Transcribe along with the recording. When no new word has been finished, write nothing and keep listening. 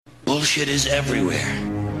Bullshit is everywhere.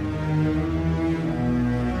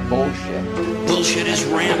 Bullshit. Bullshit is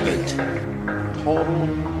rampant. Total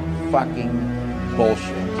fucking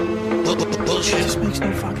bullshit. Bullshit. This makes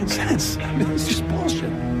no fucking sense. I mean, it's just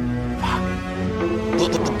bullshit.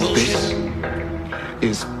 Bullshit.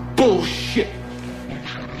 Is bullshit.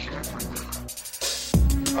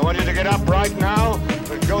 I want you to get up right now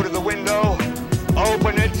and go to the window,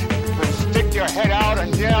 open it, and stick your head out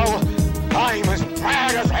and yell, "I'm as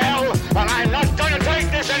mad as hell, and I'm not gonna take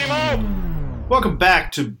this anymore!" Welcome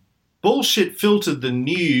back to Bullshit Filtered the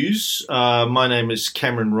News. My name is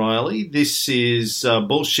Cameron Riley. This is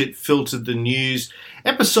Bullshit Filtered the News,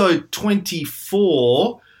 episode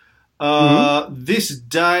 24. This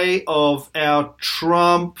day of our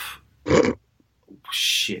Trump...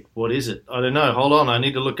 Shit, what is it? I don't know. Hold on, I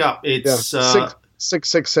need to look up. It's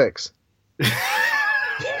 666.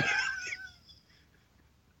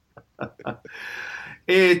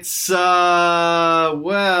 It's what's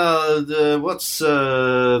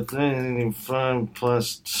 5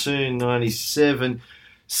 plus 297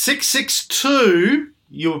 662.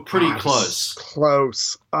 You were pretty close.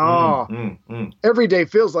 Close. Oh, every day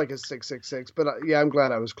feels like it's 666, but yeah, I'm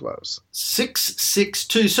glad I was close.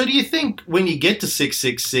 662. So, do you think when you get to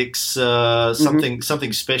 666,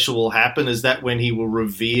 something special will happen? Is that when he will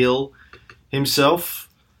reveal himself?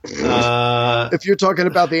 If you're talking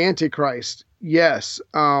about the Antichrist, yes.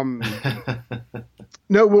 No,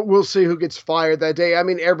 we'll see who gets fired that day. I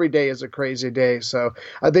mean, every day is a crazy day. So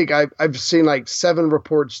I think I've seen like 7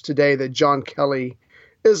 reports today that John Kelly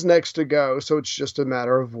is next to go. So it's just a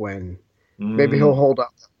matter of when. Maybe he'll hold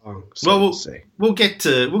up that long. So we'll see. We'll get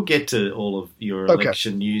to all of your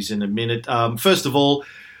election news in a minute. First of all,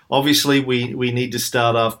 obviously, we need to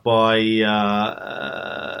start off by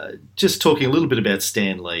just talking a little bit about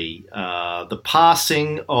Stan Lee, the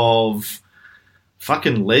passing of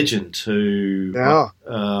fucking legend who,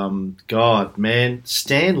 God, man,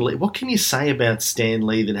 Stan Lee. What can you say about Stan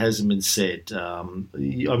Lee that hasn't been said?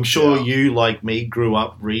 I'm sure you, like me, grew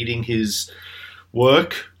up reading his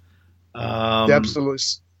work. Absolutely.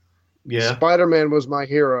 Yeah. Spider-Man was my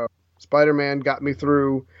hero. Spider-Man got me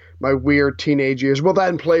through my weird teenage years. Well, that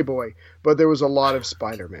and Playboy, but there was a lot of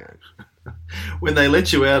Spider-Man. When they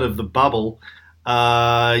let you out of the bubble,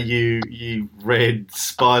 you read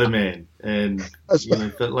Spider-Man, and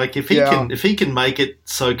like if he can make it,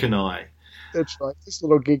 so can I. That's right. This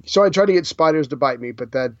little geek. So I tried to get spiders to bite me,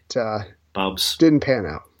 but that Bubs didn't pan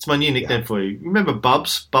out. It's my new nickname for you. Remember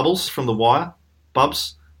Bubbles from The Wire?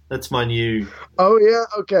 Bubs. That's my new. Oh yeah.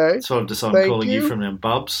 Okay. So I've decided calling you from now.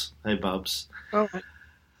 Bubs. Hey, Bubs. Oh.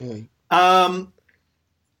 Hey.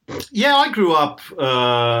 Yeah, I grew up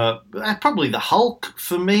probably the Hulk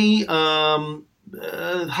for me. Hulk,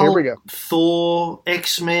 Here we go. Thor,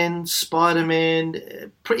 X-Men,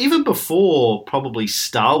 Spider-Man. Even before probably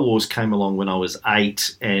Star Wars came along when I was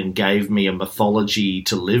 8 and gave me a mythology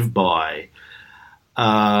to live by.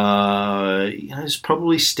 It's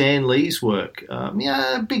probably Stan Lee's work.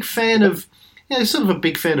 A big fan of. Sort of a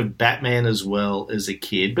big fan of Batman as well as a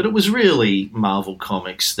kid, but it was really Marvel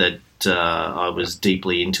Comics that I was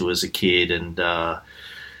deeply into as a kid, and I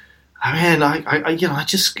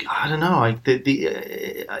don't know.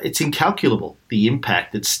 It's incalculable the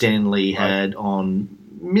impact that Stan Lee had on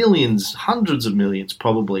millions, hundreds of millions,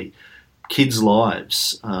 probably kids'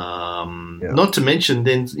 lives. Not to mention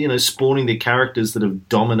then spawning the characters that have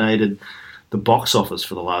dominated the box office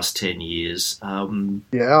for the last 10 years.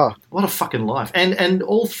 What a fucking life. And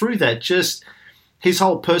all through that, just his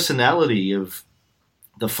whole personality of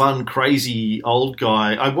the fun, crazy old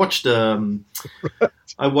guy. I watched a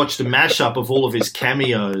mashup of all of his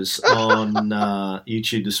cameos on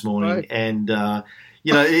YouTube this morning. Right. And,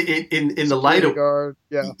 in the later...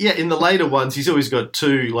 in the later ones, he's always got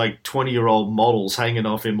 2, 20-year-old models hanging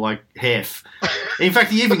off him like Hef. In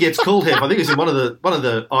fact, he even gets called Hef. I think it was in one of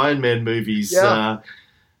the Iron Man movies.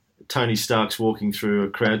 Tony Stark's walking through a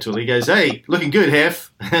crowd tour. He goes, "Hey, looking good,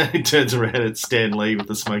 Hef." He turns around at Stan Lee with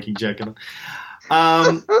the smoking jacket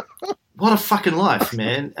on. What a fucking life,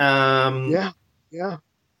 man. Well,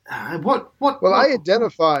 What? I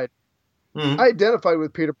identified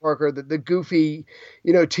with Peter Parker, the goofy,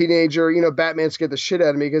 teenager. Batman scared the shit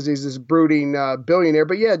out of me because he's this brooding billionaire.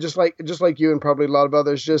 But yeah, just like you and probably a lot of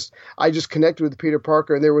others, I just connected with Peter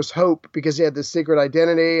Parker, and there was hope because he had this secret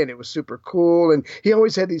identity, and it was super cool. And he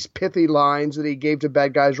always had these pithy lines that he gave to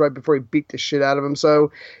bad guys right before he beat the shit out of them.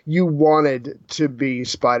 So you wanted to be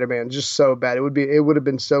Spider-Man just so bad. It would have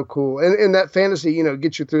been so cool. And that fantasy,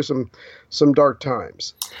 gets you through some dark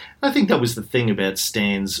times. I think that was the thing about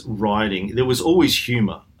Stan's writing. There was always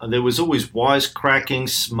humor. There was always wisecracking,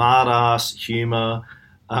 smart-ass humor.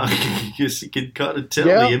 Because you can kind of tell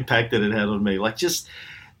Yeah. the impact that it had on me. Like just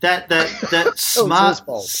that his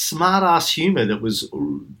fault. smart ass humor that was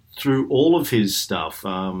through all of his stuff.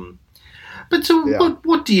 But so Yeah.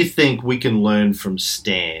 what do you think we can learn from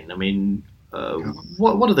Stan? I mean,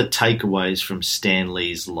 what are the takeaways from Stan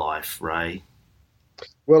Lee's life, Ray?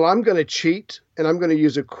 Well, I'm going to cheat, and I'm going to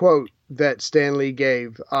use a quote that Stan Lee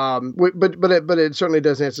gave. But it certainly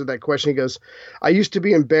does answer that question. He goes, "I used to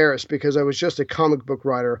be embarrassed because I was just a comic book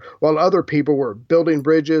writer, while other people were building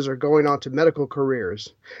bridges or going on to medical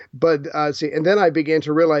careers. But and then I began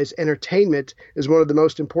to realize entertainment is one of the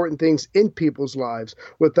most important things in people's lives.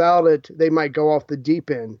 Without it, they might go off the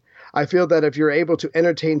deep end. I feel that if you're able to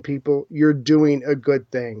entertain people, you're doing a good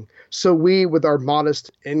thing. So we, with our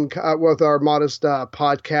modest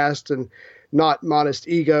podcast and not modest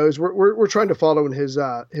egos, we're trying to follow in his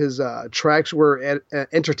tracks. We're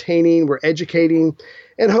entertaining, we're educating,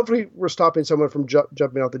 and hopefully we're stopping someone from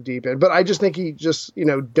jumping off the deep end. But I just think he just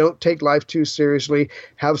don't take life too seriously.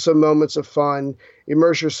 Have some moments of fun.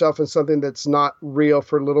 Immerse yourself in something that's not real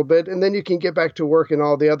for a little bit, and then you can get back to work and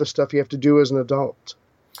all the other stuff you have to do as an adult."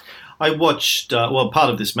 I watched, part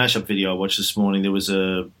of this mashup video I watched this morning, there was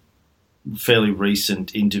a fairly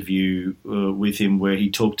recent interview with him where he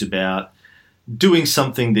talked about doing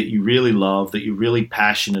something that you really love, that you're really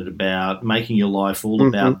passionate about, making your life all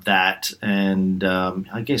about that. And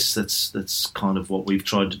I guess that's kind of what we've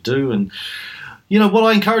tried to do. And, what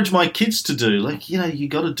I encourage my kids to do, you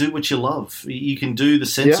got to do what you love. You can do the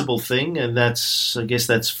sensible thing, and I guess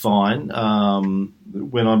that's fine.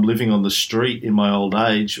 When I'm living on the street in my old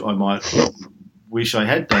age, I might wish I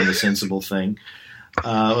had done the sensible thing.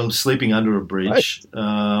 I'm sleeping under a bridge.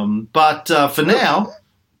 Right. But for now,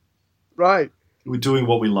 right, we're doing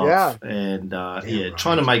what we love, and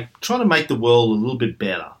trying to make the world a little bit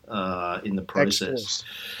better in the process. X-Force.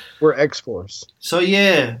 We're X-Force. So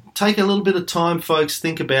take a little bit of time, folks.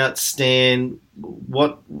 Think about Stan.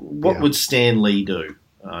 What would Stan Lee do?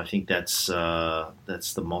 I think that's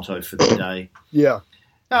the motto for the day. Yeah.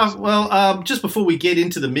 Just before we get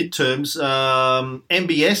into the midterms,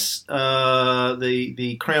 MBS,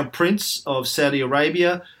 the Crown Prince of Saudi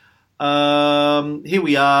Arabia. Here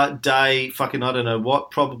we are, day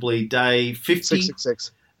probably day 50.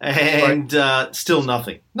 666. And still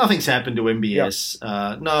nothing. Nothing's happened to MBS.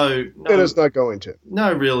 Yeah. No, it is not going to.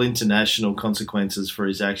 No real international consequences for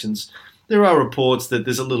his actions. There are reports that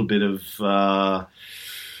there's a little bit of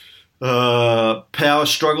power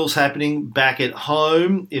struggles happening back at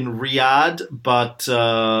home in Riyadh, but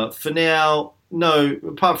for now, no.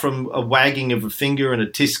 Apart from a wagging of a finger and a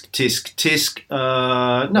tisk, tisk, tisk,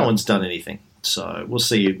 no one's done anything. So we'll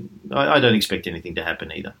see. I don't expect anything to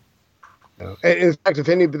happen either. In fact, if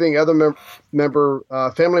anything, other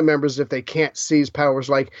family members, if they can't seize powers,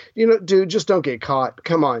 dude, just don't get caught.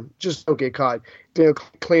 Come on, just don't get caught.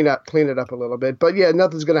 Clean it up a little bit. But yeah,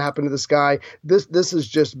 nothing's going to happen to this guy. This is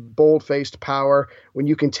just bold-faced power when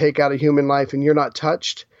you can take out a human life and you're not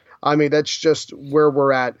touched. I mean, that's just where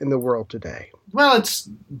we're at in the world today. Well, it's.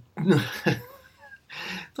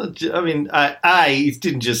 I mean, he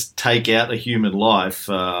didn't just take out a human life.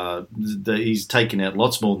 He's taken out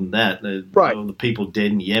lots more than that. Right. The people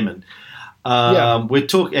dead in Yemen. We're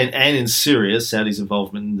talking, and in Syria, Saudi's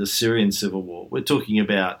involvement in the Syrian civil war. We're talking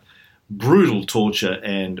about brutal torture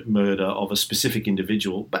and murder of a specific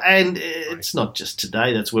individual. And it's not just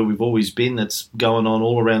today. That's where we've always been. That's going on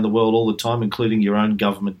all around the world all the time, including your own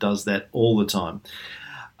government does that all the time.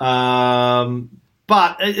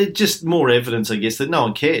 But it's just more evidence, I guess, that no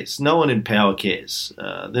one cares. No one in power cares.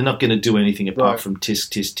 They're not going to do anything apart from tisk,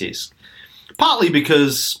 tisk, tisk. Partly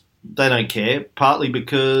because they don't care. Partly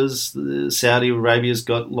because Saudi Arabia's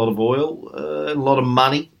got a lot of oil, a lot of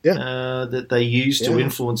money that they use to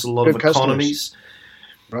influence a lot of economies.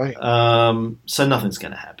 Right. So nothing's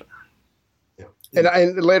going to happen.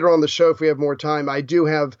 And later on the show, if we have more time, I do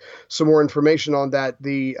have some more information on that.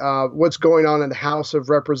 The what's going on in the House of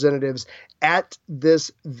Representatives at this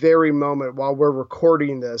very moment while we're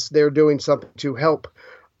recording this. They're doing something to help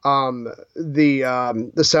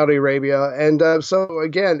the Saudi Arabia, and so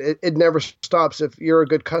again, it never stops. If you're a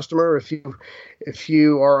good customer, if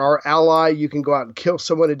you are our ally, you can go out and kill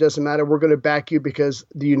someone. It doesn't matter. We're going to back you because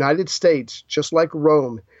the United States, just like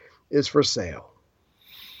Rome, is for sale.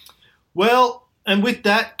 Well. And with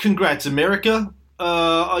that, congrats, America.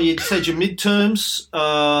 You said your midterms.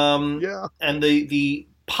 And the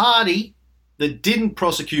party that didn't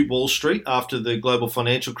prosecute Wall Street after the global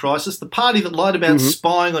financial crisis, the party that lied about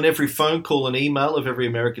spying on every phone call and email of every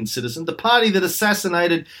American citizen, the party that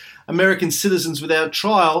assassinated American citizens without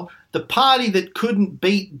trial, the party that couldn't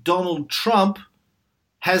beat Donald Trump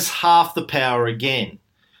has half the power again.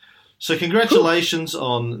 So congratulations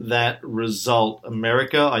on that result,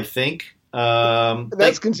 America, I think.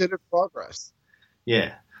 That's considered progress.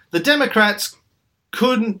 Yeah. The Democrats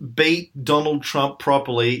couldn't beat Donald Trump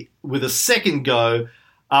properly with a second go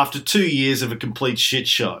after 2 years of a complete shit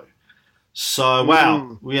show. So,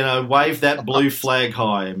 wow, wave that blue flag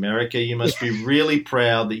high, America. You must be really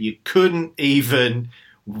proud that you couldn't even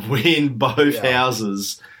win both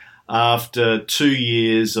houses after 2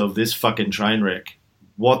 years of this fucking train wreck.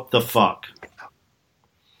 What the fuck?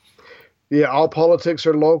 Yeah, all politics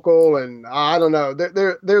are local, and I don't know.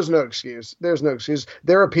 There's no excuse. There's no excuse.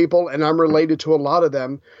 There are people, and I'm related to a lot of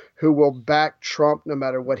them, who will back Trump no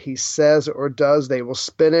matter what he says or does. They will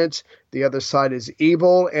spin it. The other side is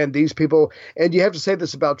evil, and these people. And you have to say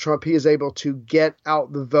this about Trump: he is able to get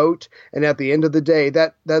out the vote, and at the end of the day,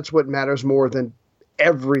 that's what matters more than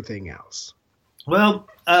everything else. Well,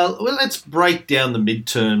 let's break down the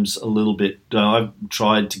midterms a little bit. I've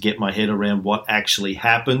tried to get my head around what actually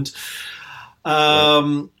happened.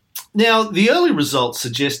 Now, the early results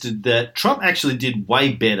suggested that Trump actually did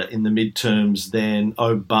way better in the midterms than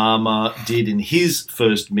Obama did in his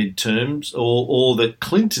first midterms, or that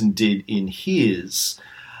Clinton did in his.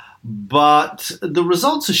 But the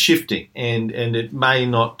results are shifting, and it may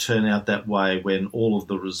not turn out that way when all of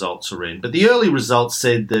the results are in. But the early results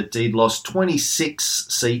said that he'd lost 26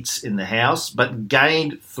 seats in the House, but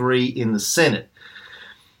gained 3 in the Senate.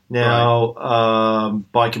 Now,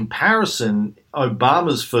 by comparison,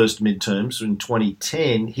 Obama's first midterms in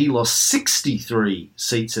 2010, he lost 63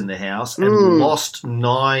 seats in the House and lost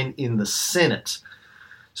 9 in the Senate.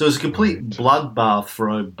 So it was a complete bloodbath for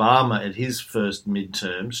Obama at his first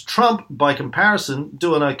midterms. Trump, by comparison,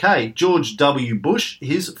 doing okay. George W. Bush,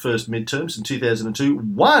 his first midterms in 2002,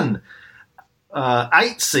 won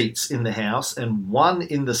 8 seats in the House and 1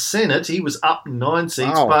 in the Senate. He was up 9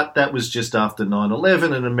 seats, but that was just after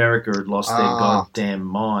 9/11 and America had lost their goddamn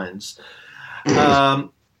minds.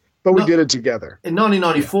 But we did it together. In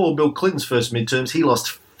 1994, Bill Clinton's first midterms, he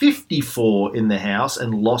lost 54 in the House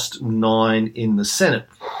and lost 9 in the Senate.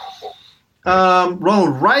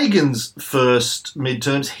 Ronald Reagan's first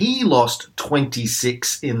midterms, he lost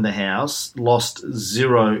 26 in the House, lost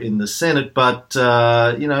 0 in the Senate. But,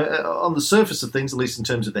 on the surface of things, at least in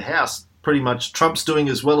terms of the House, pretty much Trump's doing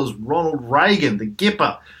as well as Ronald Reagan, the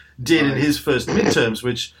Gipper, did in his first midterms,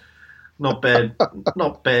 which not bad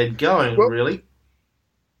going, really.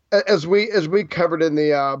 As we covered in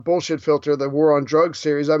the Bullshit Filter, the War on Drugs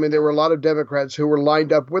series, I mean, there were a lot of Democrats who were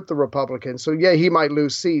lined up with the Republicans. So, yeah, he might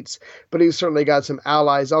lose seats, but he's certainly got some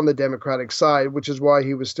allies on the Democratic side, which is why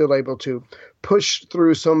he was still able to push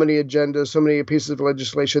through so many agendas, so many pieces of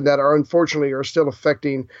legislation that unfortunately are still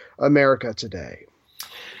affecting America today.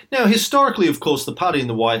 Now, historically, of course, the party in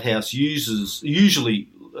the White House usually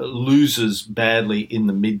loses badly in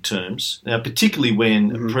the midterms, now, particularly when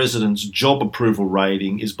the president's job approval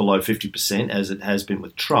rating is below 50%, as it has been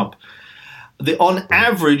with Trump. On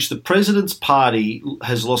average, the president's party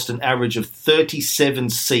has lost an average of 37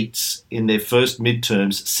 seats in their first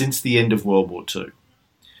midterms since the end of World War II.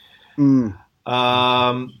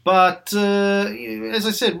 But as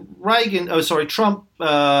I said, Trump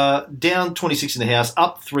down 26 in the House,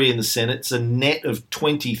 up 3 in the Senate. It's a net of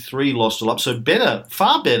 23 lost or up. So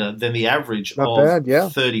far better than the average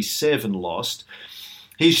of 37 lost.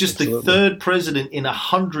 He's just the third president in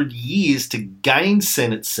 100 years to gain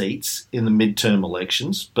Senate seats in the midterm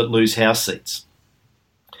elections, but lose House seats.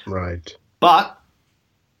 Right. But,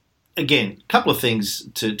 again, a couple of things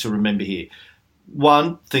to remember here.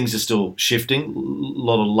 One, things are still shifting. A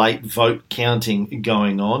lot of late vote counting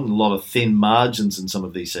going on, a lot of thin margins in some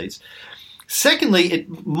of these seats. Secondly,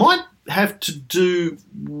 it might have to do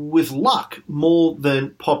with luck more than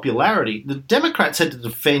popularity. The Democrats had to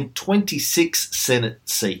defend 26 Senate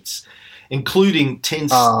seats, including 10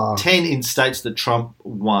 in states that Trump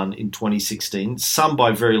won in 2016, some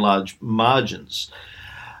by very large margins.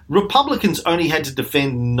 Republicans only had to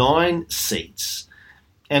defend 9 seats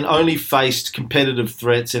and only faced competitive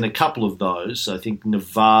threats in a couple of those, I think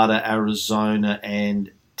Nevada, Arizona, and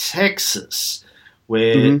Texas,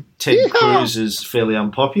 where Ted Cruz is fairly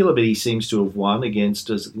unpopular, but he seems to have won against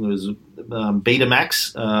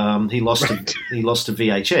Betamax. He lost to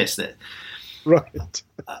VHS there. Right.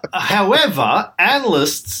 However,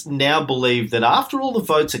 analysts now believe that after all the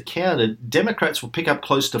votes are counted, Democrats will pick up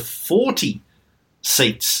close to 40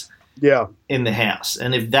 seats in the House.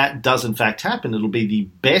 And if that does in fact happen, it'll be the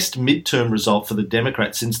best midterm result for the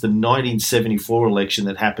Democrats since the 1974 election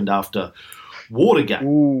that happened after Watergate,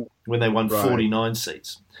 when they won 49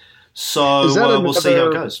 seats. So we'll see how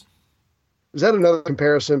it goes. Is that another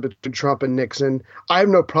comparison between Trump and Nixon? I have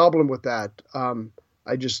no problem with that.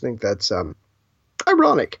 I just think that's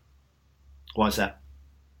ironic. Why is that?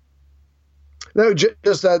 No,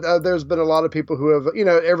 just that there's been a lot of people who have,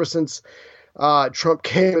 ever since Trump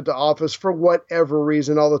came into office, for whatever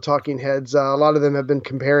reason, all the talking heads, a lot of them have been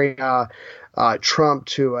comparing Trump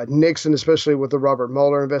to Nixon, especially with the Robert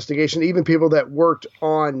Mueller investigation. Even people that worked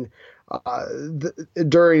on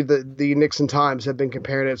during the Nixon times have been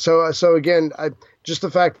comparing it. So again, just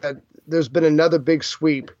the fact that there's been another big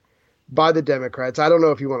sweep by the Democrats. I don't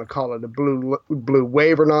know if you want to call it a blue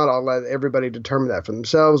wave or not. I'll let everybody determine that for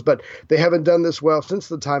themselves. But they haven't done this well since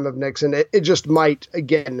the time of Nixon. It just might,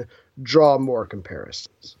 again, draw more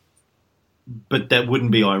comparisons. But that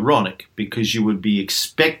wouldn't be ironic because you would be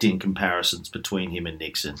expecting comparisons between him and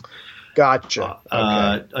Nixon. Gotcha.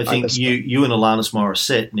 Okay. I think you and Alanis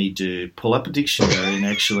Morissette need to pull up a dictionary and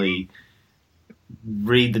actually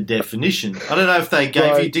read the definition. I don't know if they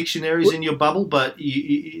gave you dictionaries in your bubble, but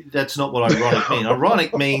that's not what ironic means.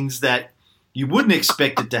 Ironic means that you wouldn't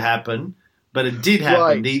expect it to happen, but it did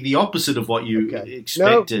happen. Right. The opposite of what you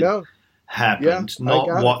expected happened,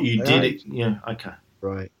 not what you did. Yeah, okay.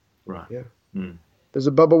 Right. Yeah. Mm. There's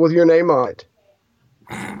a bubble with your name on it.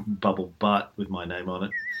 Bubble butt with my name on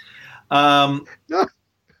it.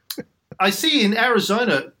 I see in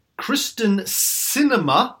Arizona, Kristen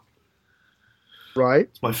Sinema. Right.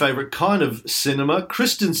 It's my favorite kind of cinema.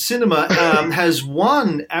 Kristen Sinema has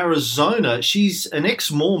won Arizona. She's an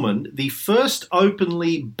ex-Mormon, the first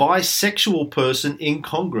openly bisexual person in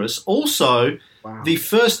Congress. Also, the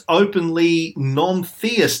first openly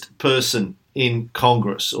non-theist person in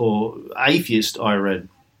Congress, or atheist, I read.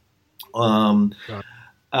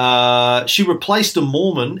 She replaced a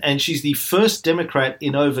Mormon, and she's the first Democrat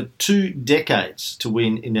in over 2 decades to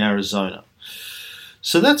win in Arizona.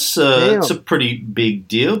 So that's it's a pretty big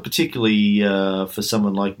deal, particularly for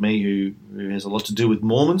someone like me who has a lot to do with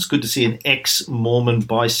Mormons. Good to see an ex-Mormon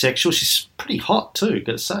bisexual. She's pretty hot too,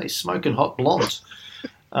 got to say, smoking hot blonde.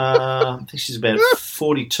 I think she's about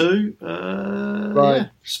 42. Right. Yeah.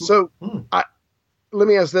 So let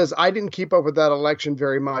me ask this. I didn't keep up with that election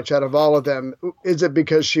very much out of all of them. Is it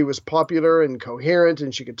because she was popular and coherent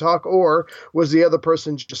and she could talk, or was the other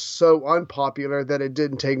person just so unpopular that it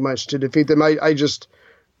didn't take much to defeat them? I just,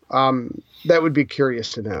 that would be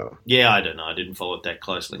curious to know. Yeah, I don't know. I didn't follow it that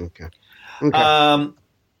closely. Okay.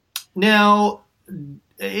 Now,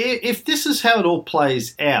 if this is how it all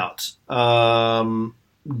plays out,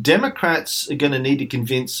 Democrats are going to need to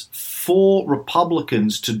convince 4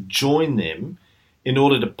 Republicans to join them in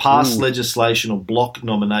order to pass legislation or block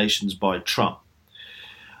nominations by Trump.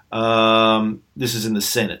 This is in the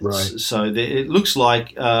Senate. Right. So it looks like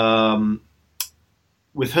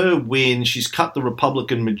with her win, she's cut the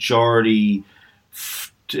Republican majority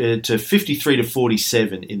to 53 to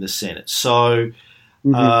 47 in the Senate. So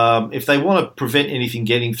if they want to prevent anything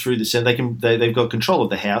getting through the Senate, they've got control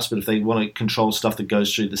of the House, but if they want to control stuff that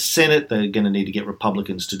goes through the Senate, they're going to need to get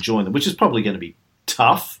Republicans to join them, which is probably going to be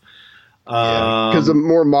tough. Because the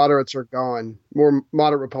more moderates are gone, more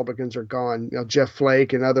moderate Republicans are gone. Jeff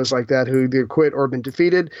Flake and others like that who either quit or been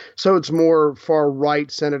defeated. So it's more far right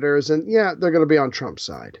senators, and they're going to be on Trump's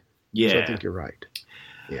side. Yeah, so I think you're right.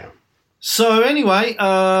 Yeah. So anyway,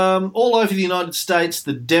 all over the United States,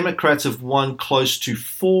 the Democrats have won close to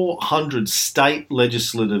 400 state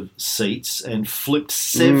legislative seats and flipped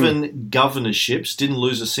 7 governorships. Didn't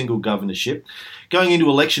lose a single governorship. Going into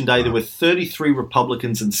Election Day, there were 33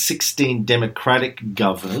 Republicans and 16 Democratic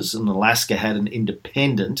governors, and Alaska had an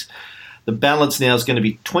independent. The balance now is going to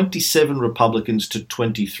be 27 Republicans to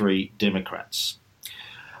 23 Democrats.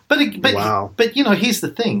 But here's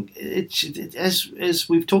the thing. As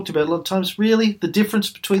we've talked about a lot of times, really, the difference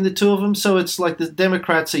between the two of them, so it's like the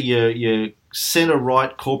Democrats are your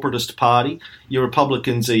centre-right corporatist party. Your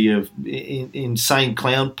Republicans are your insane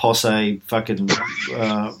clown posse fucking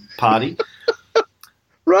party.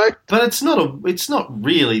 Right. But it's not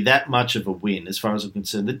really that much of a win as far as I'm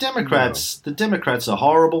concerned. The Democrats are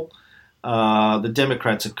horrible. The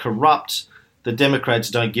Democrats are corrupt. The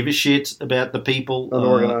Democrats don't give a shit about the people.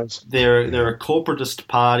 Unorganized. They're a corporatist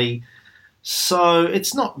party. So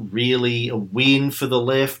it's not really a win for the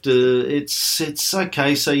left. It's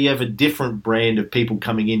okay. So you have a different brand of people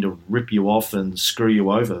coming in to rip you off and screw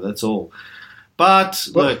you over. That's all. But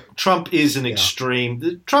look, Trump is an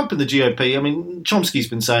extreme. Trump and the GOP, I mean, Chomsky's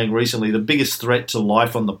been saying recently the biggest threat to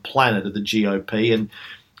life on the planet are the GOP, and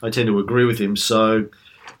I tend to agree with him. So,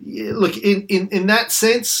 look, in that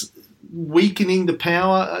sense, weakening the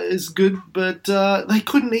power is good, but they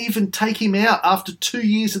couldn't even take him out after 2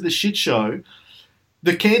 years of the shit show.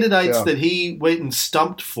 The candidates Yeah. that he went and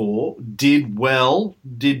stumped for did well,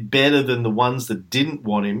 did better than the ones that didn't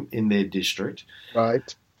want him in their district.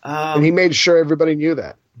 Right. And he made sure everybody knew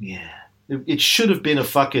that. Yeah. It should have been a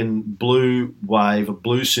fucking blue wave, a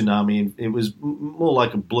blue tsunami. And it was more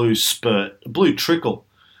like a blue spurt, a blue trickle,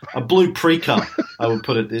 a blue pre-cum, I would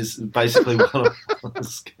put it, is basically what I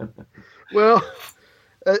was going to. Well,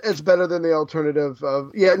 it's better than the alternative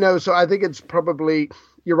of, so I think it's probably,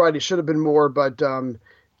 you're right, it should have been more, but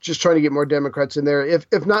just trying to get more Democrats in there,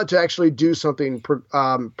 if not to actually do something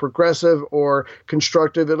progressive or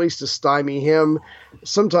constructive, at least to stymie him.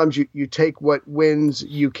 Sometimes you take what wins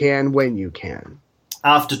you can when you can.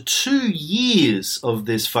 After 2 years of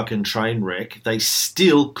this fucking train wreck, they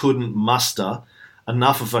still couldn't muster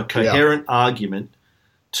enough of a coherent argument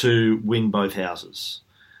to win both houses.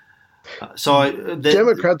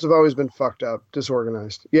 Democrats have always been fucked up,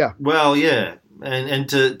 disorganized. Yeah. Well, yeah, and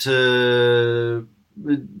to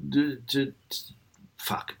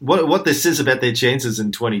fuck what this says about their chances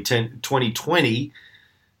in 2020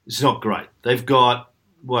 is not great. They've got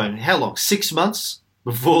how long? 6 months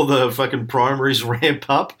before the fucking primaries ramp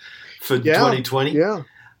up for 2020. Yeah.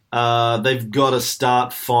 They've got to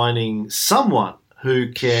start finding someone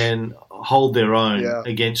who can hold their own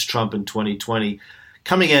against Trump in 2020.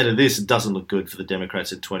 Coming out of this, it doesn't look good for the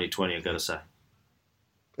Democrats in 2020, I've got to say.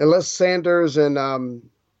 Unless Sanders and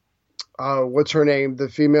what's her name, the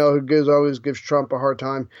female who always gives Trump a hard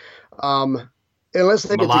time, unless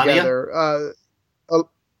they Melania? get together.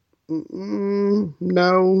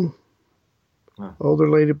 No. Oh. Older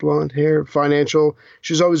lady, blonde hair, financial.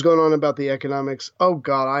 She's always going on about the economics. Oh,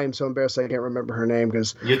 God, I am so embarrassed I can't remember her name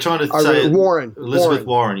because you're trying to say Warren. Elizabeth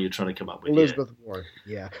Warren. You're trying to come up with Elizabeth Warren.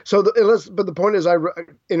 Yeah. So, but the point is,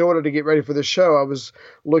 in order to get ready for the show, I was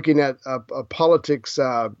looking at a politics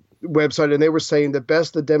website, and they were saying the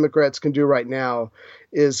best the Democrats can do right now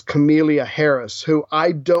is Kamala Harris, who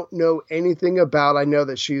I don't know anything about. I know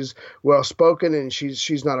that she's well-spoken and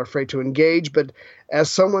she's not afraid to engage, but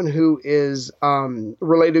as someone who is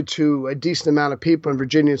related to a decent amount of people in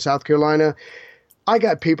Virginia and South Carolina, I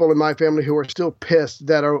got people in my family who are still pissed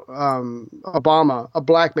that Obama, a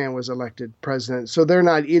black man, was elected president. So they're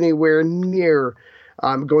not anywhere near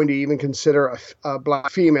going to even consider a black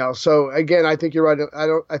female. So again, I think you're right.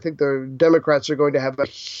 I think the Democrats are going to have a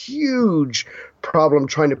huge problem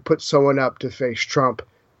trying to put someone up to face Trump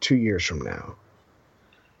 2 years from now.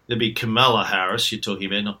 There'd be Kamala Harris you're talking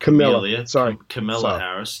about, not Camilla. Camellia. Sorry. Kamala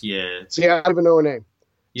Harris, yeah. See, I don't even know her name.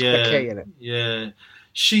 It's Yeah. got a K in it. Yeah.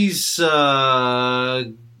 She's like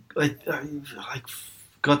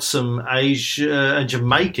got some a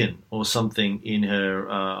Jamaican or something in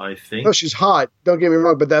her, I think. No, she's hot. Don't get me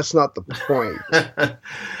wrong, but that's not the point.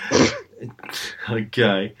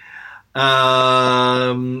 Okay.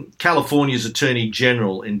 California's Attorney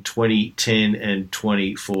General in 2010 and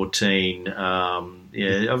 2014.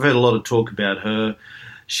 I've heard a lot of talk about her.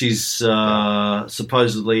 She's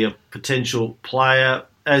supposedly a potential player,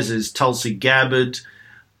 as is Tulsi Gabbard.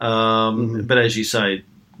 But as you say,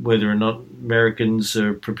 whether or not Americans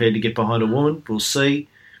are prepared to get behind a woman, we'll see.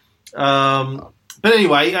 But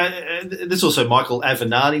anyway, there's also Michael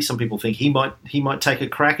Avenatti. Some people think he might take a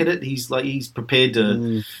crack at it. He's prepared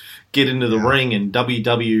to get into the ring and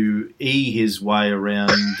WWE his way around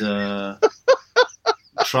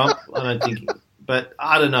Trump. I don't think, but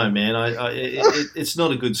I don't know, man. It's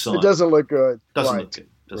not a good sign. It doesn't look good. Doesn't look good.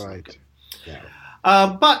 Look good. Yeah.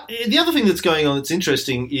 But the other thing that's going on that's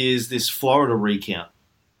interesting is this Florida recount.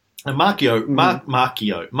 And Marco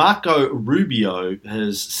Rubio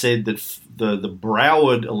has said that the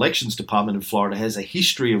Broward Elections Department in Florida has a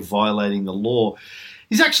history of violating the law.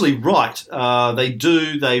 He's actually right. They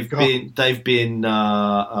do. They've been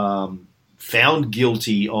found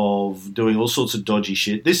guilty of doing all sorts of dodgy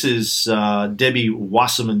shit. This is Debbie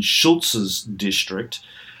Wasserman Schultz's district.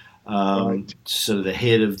 Sort of the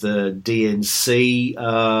head of the DNC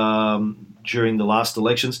during the last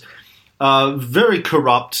elections. Very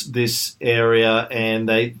corrupt, this area,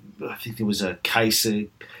 and I think there was a case, I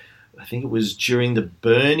think it was during the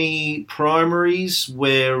Bernie primaries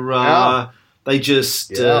where they just,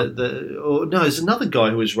 there's another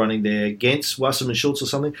guy who was running there against Wasserman Schultz or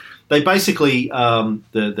something. They basically,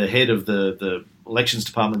 the head of the elections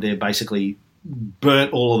department there basically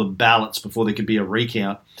burnt all of the ballots before there could be a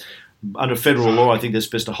recount. Under federal law, I think they're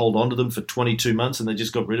supposed to hold on to them for 22 months, and they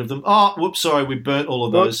just got rid of them. Oh, whoops, sorry, we burnt all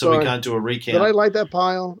of those, so we can't do a recount. Did I light that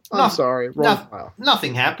pile? I'm sorry, wrong pile.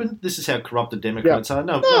 Nothing happened. This is how corrupt the Democrats are.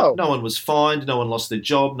 No one was fined. No one lost their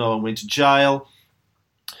job. No one went to jail.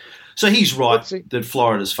 So he's right Let's see. that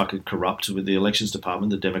Florida's fucking corrupt with the elections department,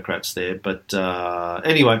 the Democrats there. But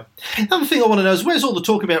anyway, another thing I want to know is where's all the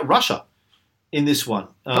talk about Russia in this one?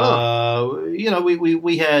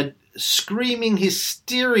 We had screaming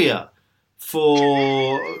hysteria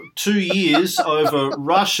for 2 years over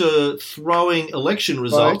Russia throwing election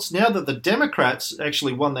results. Right. Now that the Democrats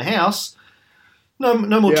actually won the House, no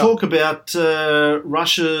more talk about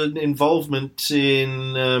Russian involvement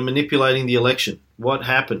in manipulating the election. What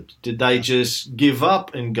happened? Did they just give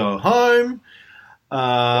up and go home?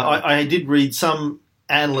 I did read some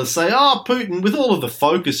analysts say, Putin, with all of the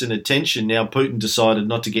focus and attention now, Putin decided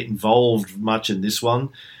not to get involved much in this one.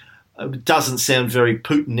 It doesn't sound very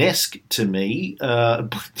Putin-esque to me.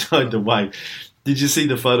 By the way, did you see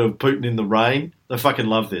the photo of Putin in the rain? I fucking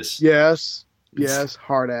love this. Yes,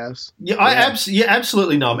 hard ass. Yeah,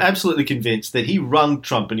 absolutely no. I'm absolutely convinced that he rung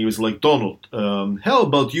Trump and he was like, Donald, how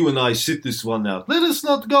about you and I sit this one out? Let us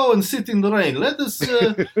not go and sit in the rain. Let us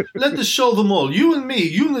show them all. You and me,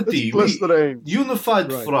 unity.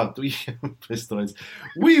 Unified front. We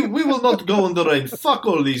will not go in the rain. Fuck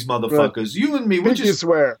all these motherfuckers. Right. You and me. We just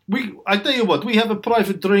swear. I tell you what, we have a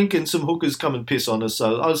private drink and some hookers come and piss on us.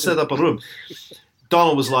 So I'll set up a room.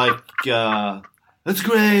 Donald was like, that's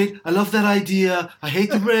great. I love that idea. I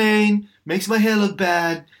hate the rain. Makes my hair look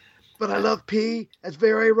bad. But I love pee. That's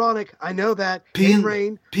very ironic. I know that. Pee in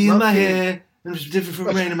rain. Pee in my hair. It's different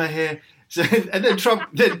from rain in my hair. So, and then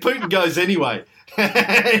Putin goes anyway.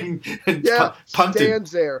 and punked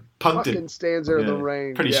stands him. There. Punked fucking him. Stands there in the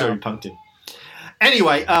rain. Pretty sure he punked him.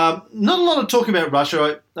 Anyway, not a lot of talk about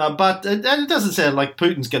Russia, but it doesn't sound like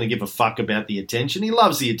Putin's going to give a fuck about the attention. He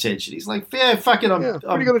loves the attention. He's like, yeah, fuck it. What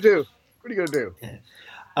are you going to do? What are you going to do? Yeah.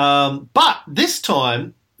 But this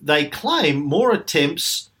time, they claim more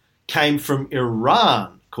attempts came from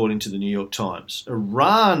Iran, according to the New York Times.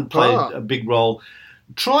 Iran played a big role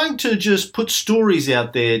trying to just put stories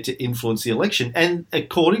out there to influence the election. And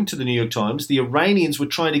according to the New York Times, the Iranians were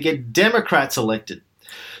trying to get Democrats elected.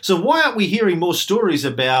 So why aren't we hearing more stories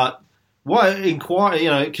about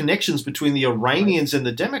connections between the Iranians and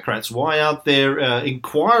the Democrats? Why aren't there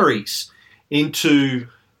inquiries into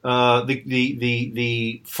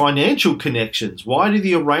the financial connections? Why do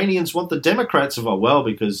the Iranians want the Democrats involved? Well,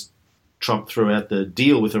 because Trump threw out the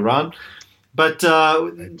deal with Iran. But,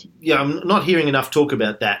 I'm not hearing enough talk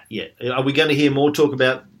about that yet. Are we going to hear more talk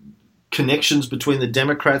about connections between the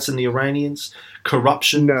Democrats and the Iranians?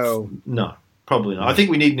 Corruption? No, probably not. I think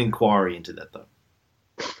we need an inquiry into that, though.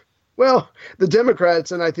 Well, the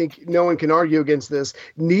Democrats, and I think no one can argue against this,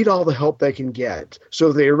 need all the help they can get. So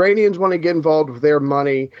if the Iranians want to get involved with their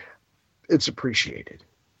money, it's appreciated.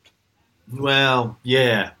 Well,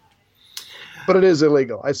 yeah. But it is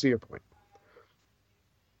illegal. I see your point.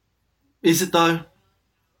 Is it, though?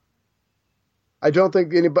 I don't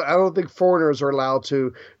think foreigners are allowed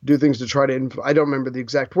to do things to try to I don't remember the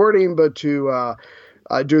exact wording, but to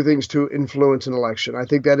do things to influence an election. I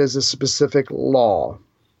think that is a specific law.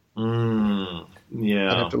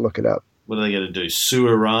 Yeah. I'd have to look it up. What are they going to do? Sue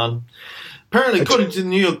Iran? Apparently, according to the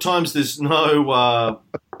New York Times, there's no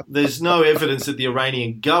evidence that the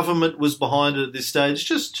Iranian government was behind it at this stage.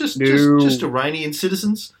 Just Iranian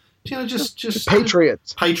citizens. Just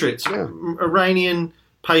patriots. Patriots. Yeah. Iranian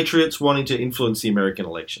patriots wanting to influence the American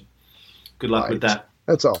election. Good luck with that.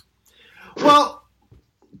 That's all. Well,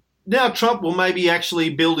 now Trump will maybe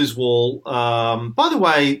actually build his wall. By the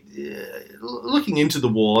way, looking into the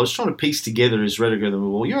wall, I was trying to piece together his rhetoric of the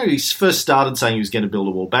wall. You know, he first started saying he was going to build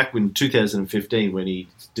a wall back in 2015 when he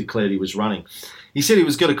declared he was running. He said it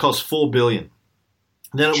was going to cost $4 billion.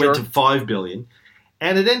 Then it went to $5 billion,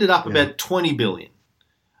 and it ended up about $20 billion.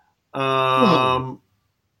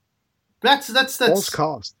 That's false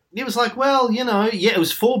cost. It was like, well, it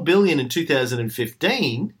was $4 billion in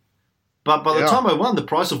 2015, but by the time I won, the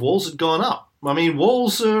price of walls had gone up. I mean,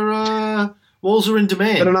 walls are in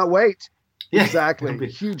demand. Better not wait. Yeah, exactly.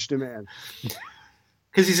 Huge demand.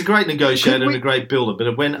 Because he's a great negotiator and a great builder, but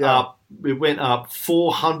it went up. It went up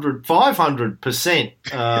 500%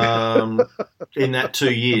 in that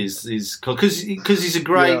 2 years. Is because he's a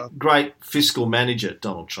great fiscal manager,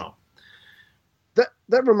 Donald Trump.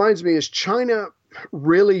 That reminds me, is China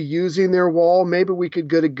really using their wall? Maybe we could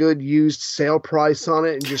get a good used sale price on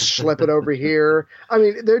it and just schlep it over here. I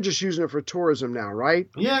mean, they're just using it for tourism now, right?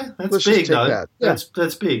 Yeah, that's big, though. That. Yeah.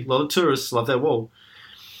 That's big. A lot of tourists love that wall.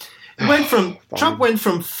 Trump went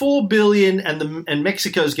from $4 billion and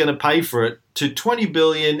Mexico's going to pay for it to $20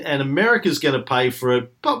 billion and America's going to pay for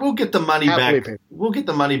it, but we'll get the money back. We'll get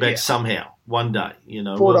the money back somehow one day.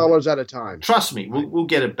 $4 at a time. Trust me, we'll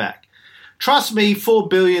get it back. Trust me, $4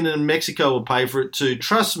 billion and Mexico will pay for it too.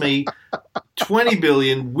 Trust me, $20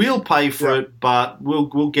 billion, we'll pay for it, but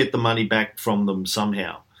we'll get the money back from them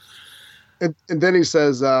somehow. And then he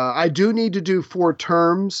says, I do need to do 4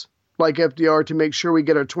 terms like FDR to make sure we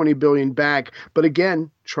get our $20 billion back. But again,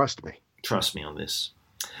 trust me. Trust me on this.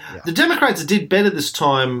 Yeah. The Democrats did better this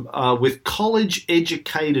time with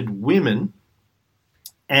college-educated women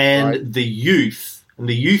and the youth. And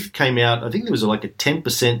the youth came out, I think there was like a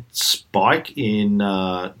 10% spike in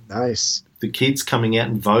nice the kids coming out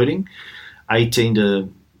and voting, 18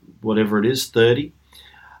 to whatever it is, 30.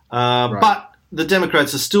 But the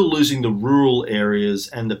Democrats are still losing the rural areas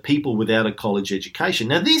and the people without a college education.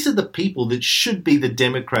 Now, these are the people that should be the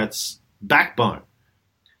Democrats' backbone.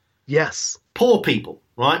 Yes. Poor people,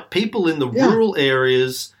 right? People in the rural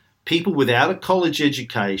areas, people without a college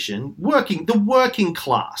education, the working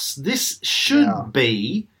class. This should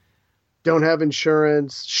be... Don't have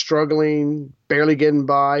insurance, struggling, barely getting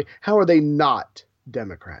by. How are they not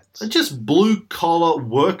Democrats? Just blue-collar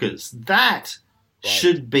workers. That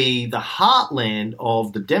should be the heartland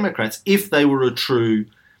of the Democrats if they were a true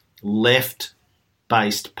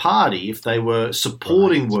left-based party, if they were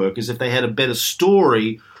supporting workers, if they had a better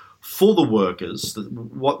story for the workers,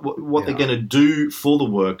 what they're going to do for the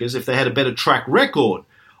workers, if they had a better track record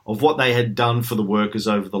of what they had done for the workers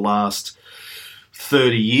over the last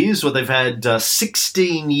 30 years, where they've had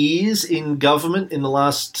 16 years in government in the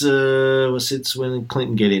last, since when did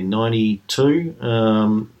Clinton get in? 92?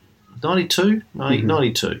 92?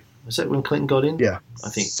 92. Was that when Clinton got in? Yeah. I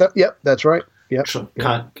think. So, yep, that's right. Yep.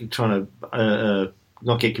 Trying to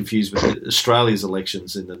not get confused with Australia's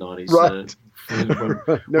elections in the 90s. Right.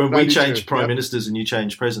 When we changed prime ministers and you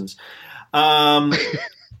changed presidents. So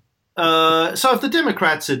if the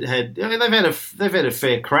Democrats had they've had a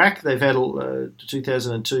fair crack. They've had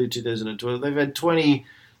 2002, 2012. They've had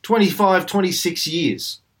 25, 26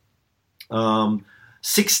 years.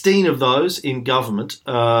 16 of those in government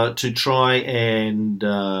to try and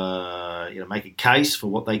make a case for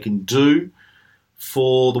what they can do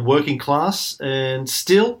for the working class, and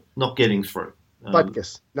still not getting through.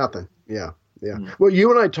 Nothing. Yeah. Well,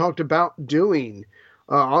 you and I talked about doing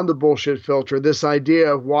on the bullshit filter this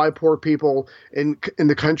idea of why poor people in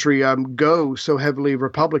the country go so heavily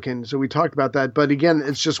Republican. So we talked about that, but again,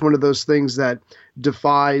 it's just one of those things that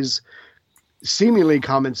defies seemingly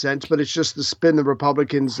common sense, but it's just the spin the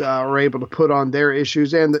Republicans are able to put on their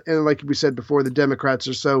issues, and like we said before, the Democrats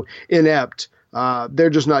are so inept.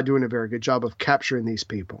 They're just not doing a very good job of capturing these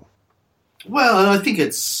people. Well, and I think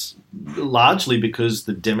it's largely because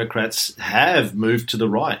the Democrats have moved to the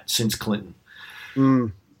right since Clinton.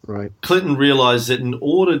 Right. Clinton realized that in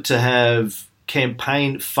order to have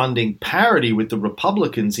campaign funding parity with the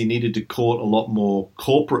Republicans, he needed to court a lot more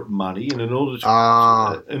corporate money, and in order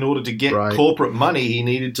to get corporate money, he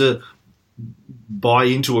needed to buy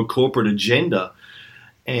into a corporate agenda.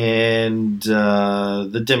 And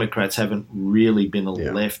the Democrats haven't really been a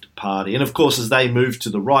left party. And, of course, as they moved to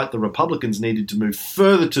the right, the Republicans needed to move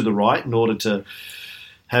further to the right in order to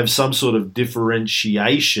have some sort of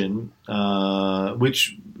differentiation,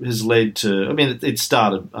 which has led to – I mean, it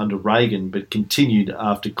started under Reagan but continued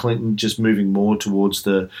after Clinton, just moving more towards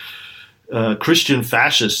the Christian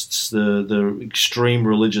fascists, the extreme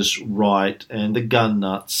religious right, and the gun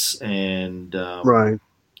nuts, and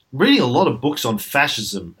reading a lot of books on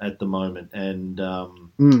fascism at the moment, and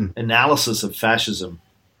analysis of fascism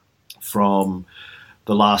from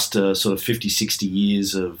the last sort of 50, 60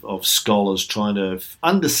 years of scholars trying to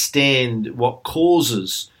understand what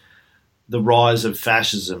causes the rise of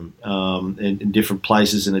fascism in different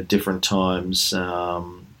places and at different times.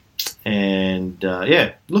 Looking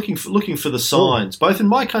for the signs, both in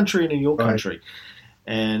my country and in your country.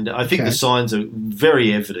 And I think the signs are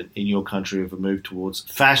very evident in your country of a move towards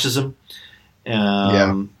fascism.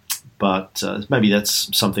 But maybe that's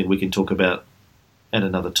something we can talk about at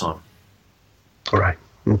another time. All right.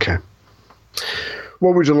 Okay.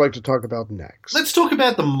 What would you like to talk about next? Let's talk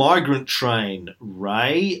about the migrant train,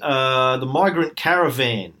 Ray. The migrant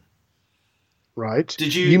caravan. Right.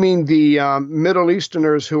 You mean the Middle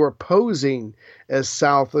Easterners who are posing as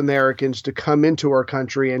South Americans to come into our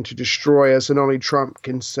country and to destroy us, and only Trump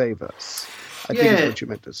can save us? I think is what you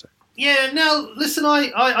meant to say. Yeah. Now, listen,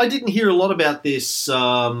 I didn't hear a lot about this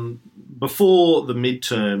before the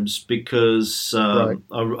midterms because I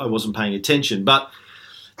wasn't paying attention. But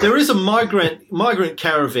there is a migrant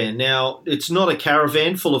caravan. Now, it's not a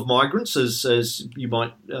caravan full of migrants, as you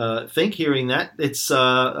might think, hearing that. It's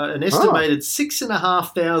an estimated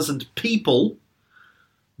 6,500 people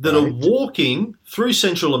that are walking through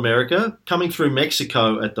Central America, coming through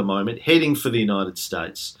Mexico at the moment, heading for the United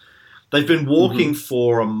States. They've been walking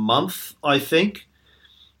for a month, I think.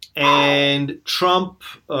 And Trump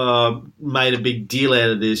made a big deal out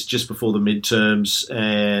of this just before the midterms.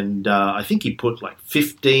 And I think he put like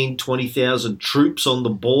 20,000 troops on the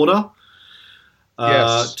border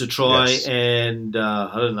to try and,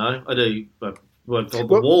 I don't know, I thought the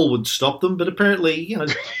wall would stop them. But apparently, he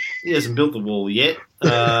hasn't built the wall yet.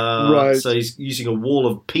 Right. So he's using a wall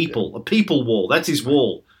of people, a people wall. That's his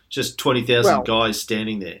wall. Just 20,000 guys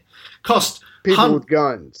standing there. Cost people with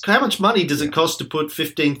guns. How much money does it cost to put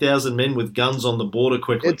 15,000 men with guns on the border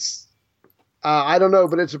quickly? It's I don't know,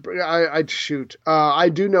 but it's I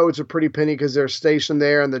do know it's a pretty penny because they're stationed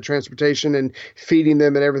there and the transportation and feeding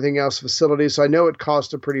them and everything else facilities. So I know it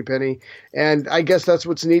costs a pretty penny, and I guess that's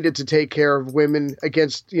what's needed to take care of women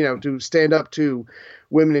against to stand up to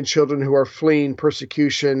women and children who are fleeing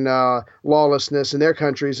persecution, lawlessness in their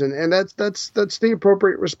countries, and that's the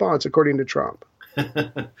appropriate response according to Trump.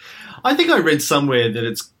 I think I read somewhere that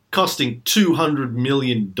it's costing $200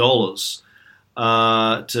 million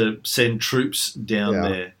to send troops down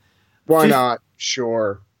there. Why not?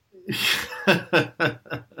 Sure.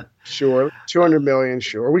 Sure. 200 million,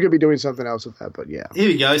 sure. We could be doing something else with that, but yeah. Here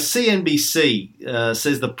we go. CNBC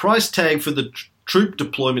says the price tag for the troop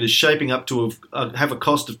deployment is shaping up to have a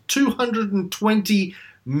cost of $220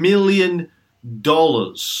 million.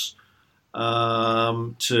 Is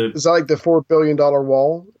that like the $4 billion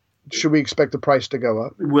wall? Should we expect the price to go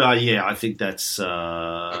up? Well, yeah, I think that's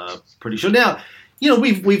pretty sure. Now,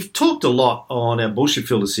 we've talked a lot on our Bullshit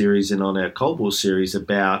Filter series and on our Cold War series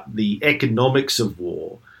about the economics of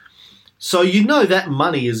war. So that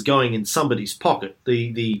money is going in somebody's pocket.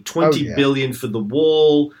 The $20 billion for the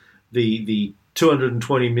wall, the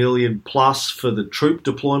 $220 million plus for the troop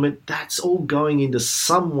deployment, that's all going into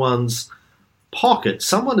someone's pocket.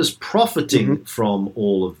 Someone is profiting from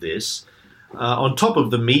all of this, on top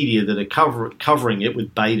of the media that are covering it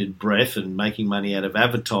with bated breath and making money out of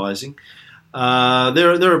advertising.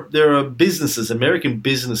 There are businesses, American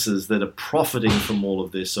businesses, that are profiting from all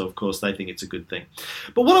of this. So, of course, they think it's a good thing.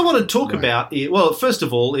 But what I want to talk about, well, first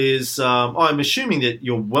of all, is I'm assuming that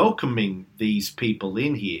you're welcoming these people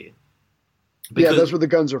in here. Because, that's what the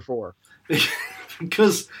guns are for.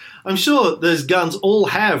 Because I'm sure those guns all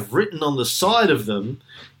have written on the side of them,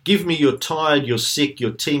 "Give me your tired, your sick,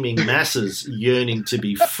 your teeming masses yearning to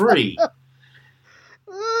be free."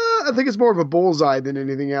 I think it's more of a bullseye than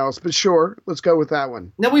anything else, but sure, let's go with that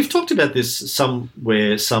one. Now, we've talked about this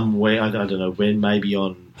somewhere, I don't know when, maybe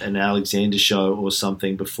on an Alexander show or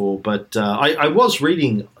something before, but I was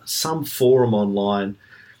reading some forum online,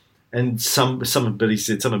 and some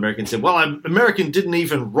American said, well, an American didn't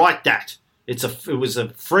even write that. It was a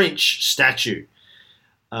French statue.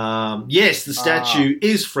 Yes, the statue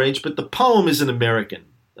is French, but the poem is an American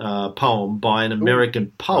poem by an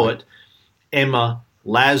American poet, Emma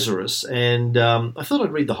Lazarus, and I thought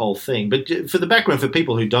I'd read the whole thing. But for the background, for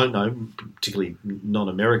people who don't know, particularly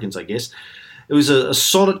non-Americans, I guess, it was a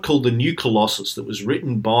sonnet called The New Colossus that was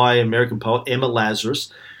written by American poet Emma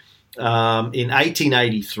Lazarus in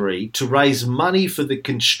 1883 to raise money for the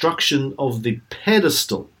construction of the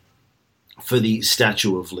pedestal for the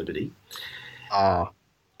Statue of Liberty.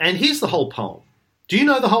 And here's the whole poem. Do you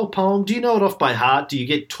know the whole poem? Do you know it off by heart? Do you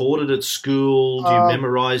get taught it at school? Do you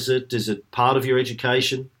memorize it? Is it part of your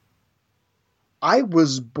education? I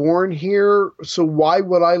was born here, so why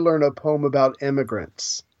would I learn a poem about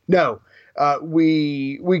immigrants? No.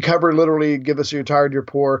 We cover literally "Give us your tired, your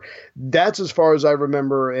poor." That's as far as I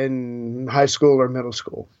remember in high school or middle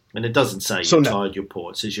school. And it doesn't say you're tired, you're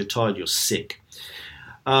poor. It says you're tired, you're sick.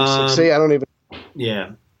 See, I don't even...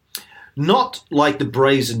 Yeah. Not like the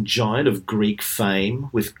brazen giant of Greek fame,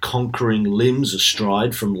 with conquering limbs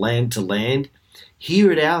astride from land to land,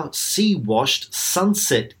 here at our sea-washed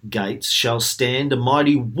sunset gates shall stand a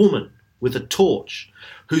mighty woman with a torch,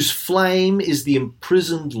 whose flame is the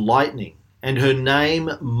imprisoned lightning, and her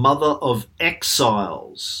name Mother of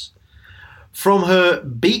Exiles. From her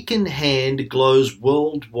beacon hand glows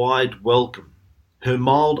worldwide welcome. Her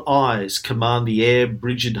mild eyes command the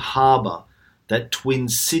air-bridged harbour that twin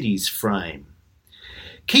cities frame.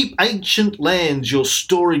 Keep ancient lands your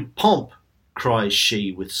storied pomp, cries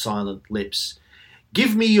she with silent lips.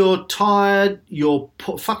 Give me your tired, your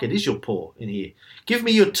poor... Fuck, it is your poor in here. Give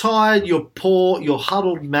me your tired, your poor, your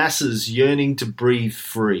huddled masses yearning to breathe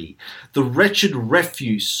free, the wretched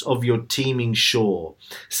refuse of your teeming shore.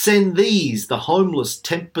 Send these, the homeless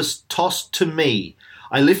tempest tossed to me.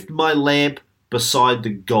 I lift my lamp beside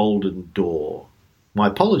the golden door. My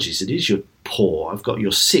apologies, it is your poor. I've got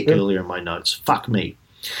your sick earlier in my notes. Fuck me.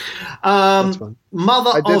 That's fine.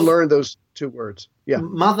 I did learn those two words. Yeah.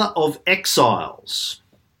 Mother of Exiles.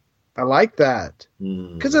 I like that.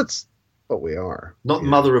 Because that's what we are. Not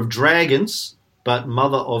mother of dragons, but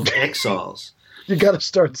mother of exiles. You got to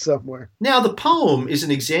start somewhere. Now, the poem is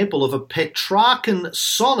an example of a Petrarchan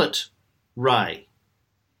sonnet, Ray.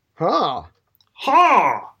 Huh.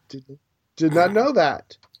 Ha! Did not know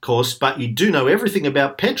that. Of course, but you do know everything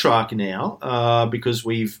about Petrarch now because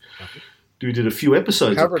we did a few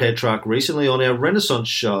episodes of Petrarch recently on our Renaissance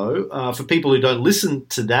show. For people who don't listen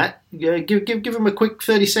to that, give them a quick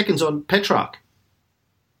 30 seconds on Petrarch.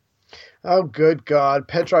 Oh, good God.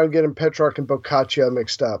 I'm getting Petrarch and Boccaccio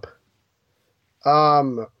mixed up.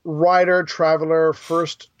 Writer, traveler,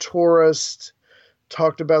 first tourist,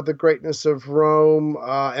 talked about the greatness of Rome,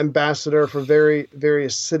 ambassador for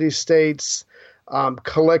various city-states,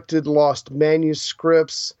 collected lost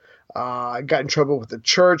manuscripts, got in trouble with the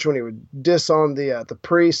church when he would diss on the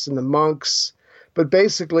priests and the monks, but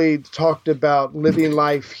basically talked about living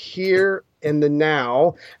life here in the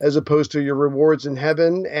now as opposed to your rewards in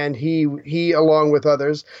heaven. And he along with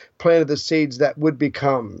others, planted the seeds that would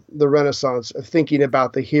become the Renaissance of thinking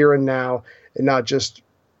about the here and now and not just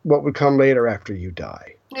what would come later after you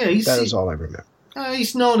die. Yeah, that is all I remember.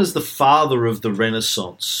 He's known as the father of the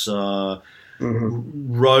Renaissance.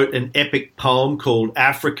 Wrote an epic poem called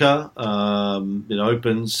Africa. It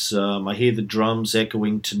opens, I hear the drums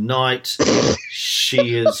echoing tonight.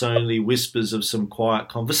 She is only whispers of some quiet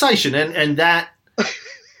conversation. And that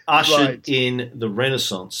ushered in the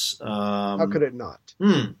Renaissance. How could it not?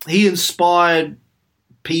 He inspired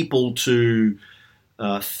people to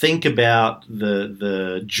think about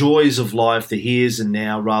the joys of life, the here's and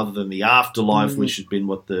now, rather than the afterlife, which had been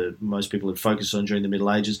what most people had focused on during the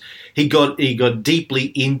Middle Ages. He got deeply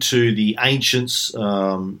into the ancients,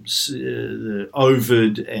 Ovid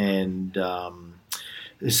and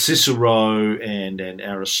Cicero and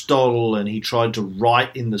Aristotle, and he tried to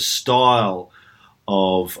write in the style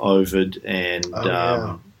of Ovid and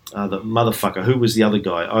the motherfucker. Who was the other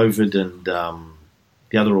guy? Ovid and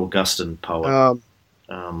the other Augustan poet.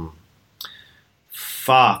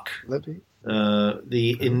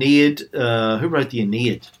 The Aeneid. Who wrote the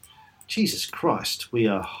Aeneid? Jesus Christ, we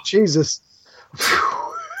are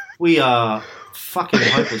fucking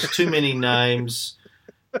hopeless. Too many names.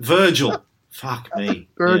 Virgil. Fuck me.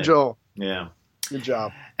 Virgil. Yeah. Good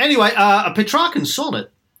job. Anyway, a Petrarchan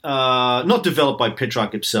sonnet, not developed by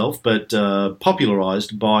Petrarch himself, but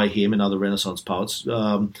popularized by him and other Renaissance poets,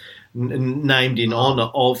 named in honor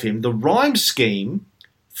of him. The rhyme scheme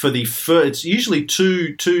for it's usually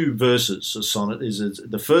two verses. A sonnet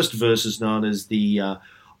the first verse is known as the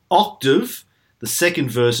octave. The second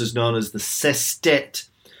verse is known as the sestet.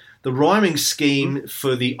 The rhyming scheme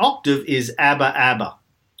for the octave is Abba Abba,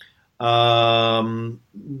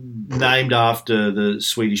 named after the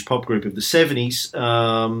Swedish pop group of the 70s,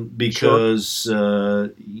 because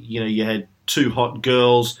you had two hot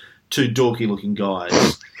girls, two dorky looking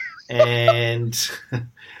guys, and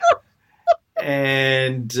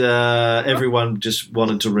everyone just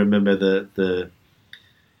wanted to remember the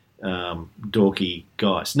dorky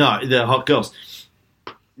guys. No, the hot girls.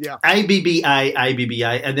 Yeah. ABBA,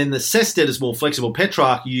 and then the sestet is more flexible.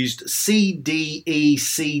 Petrarch used CDE,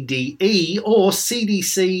 CDE, or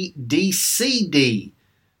CDC, DCD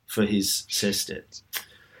for his sestet.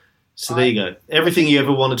 So there you go. Everything you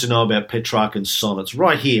ever wanted to know about Petrarchan sonnets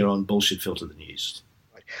right here on Bullshit Filter the News.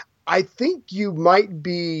 I think you might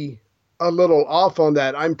be a little off on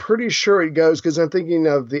that. I'm pretty sure it goes, because I'm thinking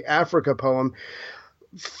of the Africa poem.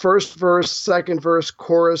 First verse, second verse,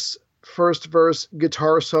 chorus, first verse,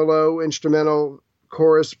 guitar solo, instrumental,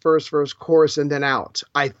 chorus, first verse, chorus, and then out.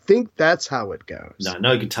 I think that's how it goes.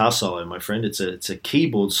 No guitar solo, my friend. It's a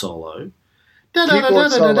keyboard solo.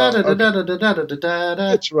 Keyboard solo. Okay.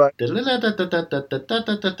 That's right.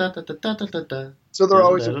 So they're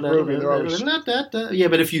always improving. Yeah,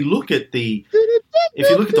 but if you look at the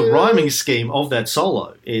rhyming scheme of that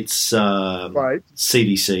solo, it's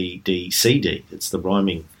CDC DCD. It's the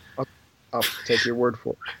rhyming. I'll take your word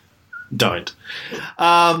for it. Don't.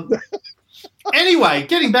 Anyway,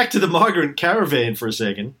 getting back to the migrant caravan for a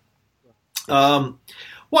second.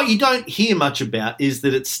 What you don't hear much about is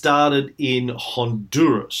that it started in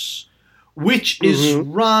Honduras, which is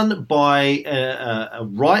run by a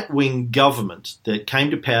right-wing government that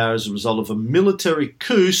came to power as a result of a military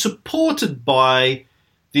coup supported by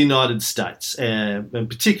the United States, and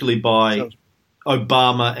particularly by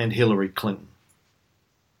Obama and Hillary Clinton.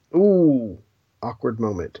 Ooh, awkward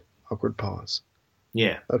moment. Awkward pause.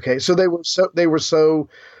 Yeah. Okay, so they were so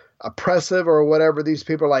oppressive or whatever. These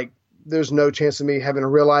people are like, there's no chance of me having a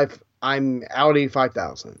real life. I'm Audi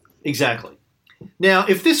 5000. Exactly. Now,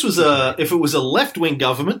 if it was a left-wing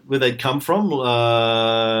government where they'd come from,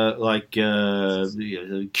 like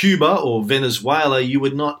Cuba or Venezuela, you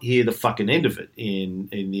would not hear the fucking end of it in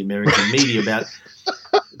the American media about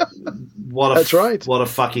what a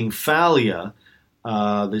fucking failure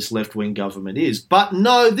this left-wing government is. But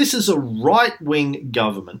no, this is a right-wing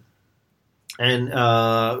government, and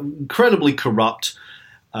incredibly corrupt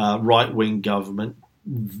right-wing government,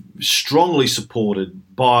 strongly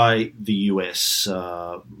supported by the US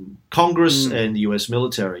Congress and the US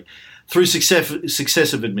military through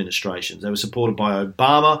successive administrations. They were supported by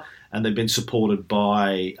Obama, and they've been supported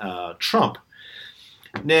by Trump.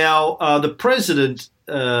 Now, the president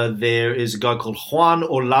there is a guy called Juan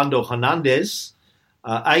Orlando Hernandez,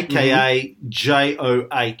 a.k.a.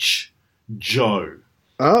 J.O.H. Joe.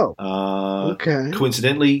 Oh, okay.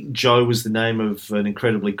 Coincidentally, Joe was the name of an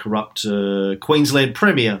incredibly corrupt Queensland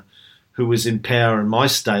Premier who was in power in my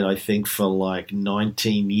state, I think, for like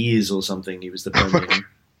 19 years or something. He was the Premier.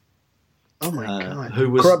 Oh, my God.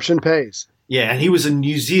 Corruption pays. Yeah, and he was a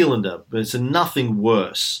New Zealander, but it's nothing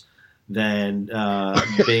worse than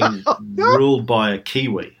being ruled by a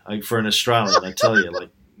Kiwi. Like, for an Australian, I tell you. Like,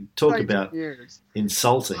 talk about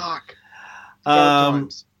insulting. Fuck.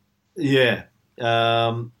 Yeah.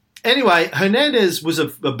 Anyway, Hernandez was a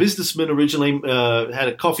businessman originally, had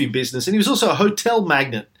a coffee business, and he was also a hotel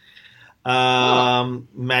magnate.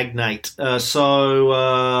 Magnate. So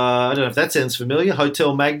I don't know if that sounds familiar.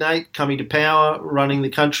 Hotel magnate coming to power, running the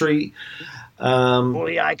country.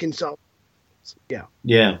 I consult. Yeah.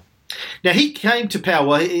 Yeah. Now he came to power.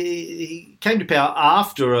 Well, he came to power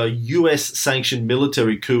after a US-sanctioned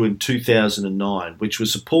military coup in 2009, which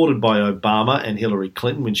was supported by Obama and Hillary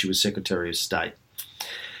Clinton when she was Secretary of State.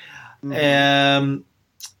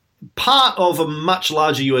 Part of a much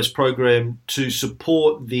larger US program to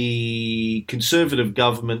support the conservative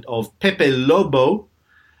government of Pepe Lobo.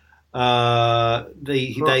 The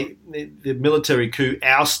military coup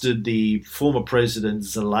ousted the former president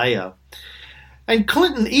Zelaya. And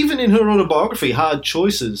Clinton, even in her autobiography, Hard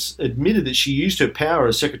Choices, admitted that she used her power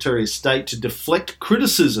as Secretary of State to deflect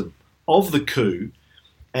criticism of the coup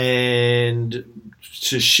and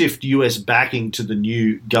to shift US backing to the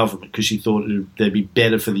new government because she thought they'd be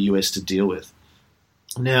better for the US to deal with.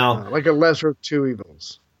 Now, like a lesser of two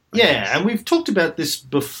evils. Yeah, and we've talked about this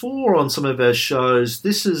before on some of our shows.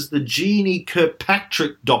 This is the Jeannie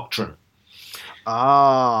Kirkpatrick doctrine.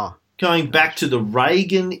 Going back to the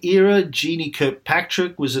Reagan era, Jeannie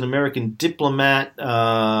Kirkpatrick was an American diplomat.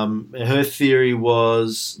 Her theory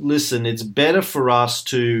was, listen, it's better for us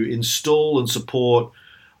to install and support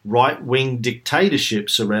right-wing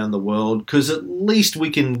dictatorships around the world because at least we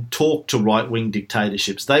can talk to right-wing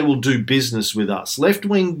dictatorships. They will do business with us.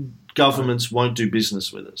 Left-wing governments won't do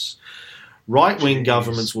business with us. Right-wing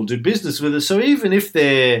governments will do business with us. So even if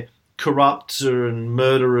they're corrupt and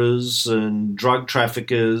murderers and drug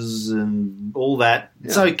traffickers and all that,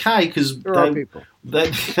 it's okay because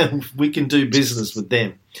we can do business with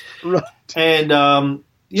them. Right. And,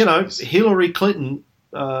 Hillary Clinton,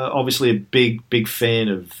 obviously a big fan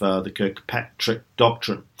of the Kirkpatrick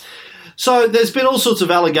doctrine. So there's been all sorts of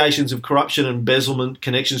allegations of corruption and embezzlement,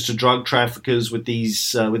 connections to drug traffickers with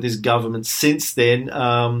this government since then.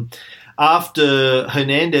 After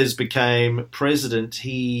Hernandez became president,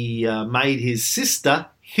 he made his sister,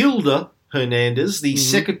 Hilda Hernandez, the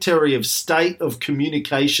Secretary of State of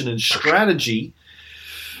Communication and Strategy.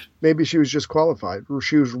 Maybe she was just qualified.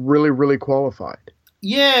 She was really, really qualified.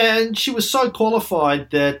 Yeah, and she was so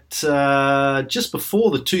qualified that just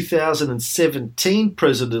before the 2017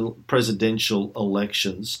 presidential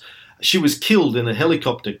elections, she was killed in a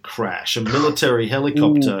helicopter crash, a military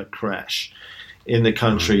helicopter crash in the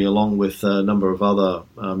country, along with a number of other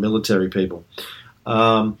military people.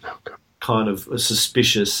 Kind of a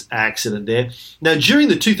suspicious accident there. Now, during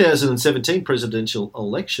the 2017 presidential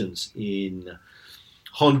elections in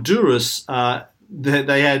Honduras,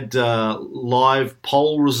 they had live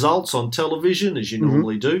poll results on television, as you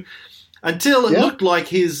normally do, until it looked like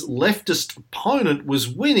his leftist opponent was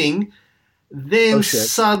winning. Then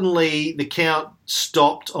suddenly the count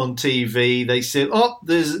stopped on TV. They said,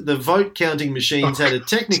 the vote counting machines had a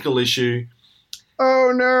technical issue.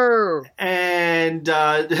 Oh, no. And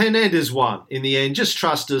Hernandez won in the end. Just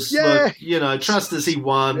trust us. Yeah. Look, trust us, he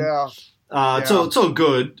won. Yeah. It's all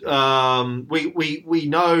good. We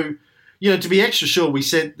know... to be extra sure, we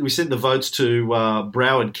sent the votes to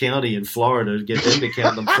Broward County in Florida to get them to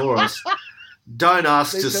count them for us. Don't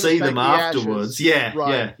ask to see them afterwards. Yeah,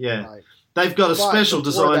 right, yeah. Right. They've got a special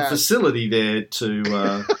design facility there to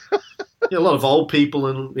a lot of old people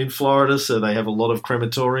in Florida, so they have a lot of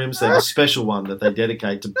crematoriums. They have a special one that they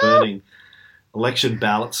dedicate to burning election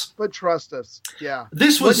ballots. But trust us, yeah.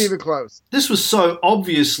 This wasn't even close. This was so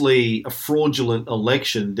obviously a fraudulent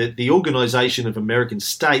election that the Organization of American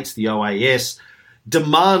States, the OAS,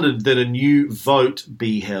 demanded that a new vote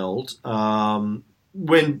be held. When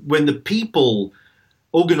the people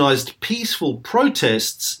organized peaceful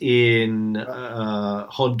protests in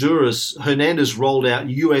Honduras, Hernandez rolled out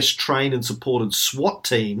U.S. trained and supported SWAT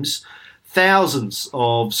teams, thousands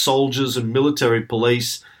of soldiers and military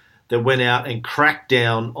police that went out and cracked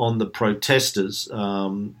down on the protesters.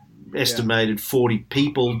 Estimated 40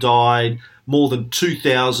 people died. More than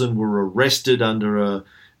 2,000 were arrested under a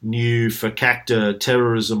new FACACTA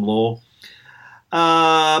terrorism law.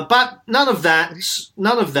 But none of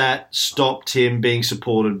that stopped him being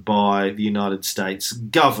supported by the United States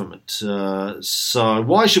government. So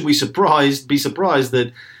why should we be surprised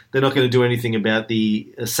that they're not going to do anything about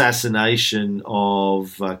the assassination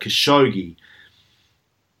of Khashoggi?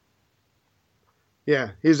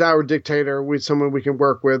 Yeah, he's our dictator. Someone we can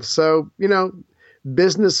work with. So,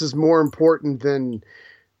 business is more important than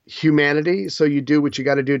humanity. So you do what you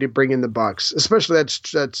got to do to bring in the bucks. Especially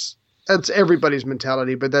that's everybody's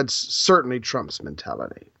mentality, but that's certainly Trump's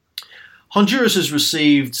mentality. Honduras has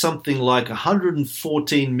received something like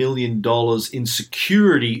 $114 million in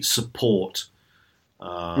security support.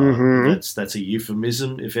 That's a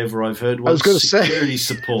euphemism, if ever I've heard one. I was going to say security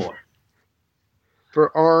support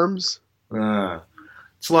for arms.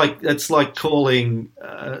 It's like calling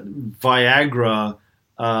Viagra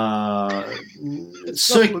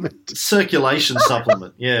circulation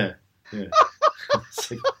supplement. Yeah.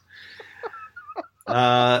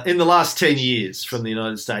 In the last 10 years from the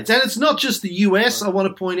United States. And it's not just the US, I want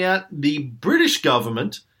to point out. The British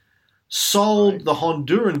government sold the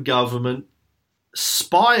Honduran government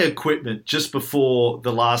spy equipment just before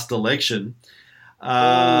the last election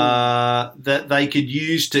that they could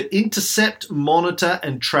use to intercept, monitor,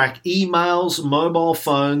 and track emails, mobile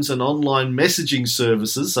phones, and online messaging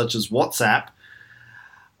services such as WhatsApp.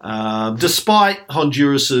 Despite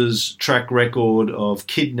Honduras's track record of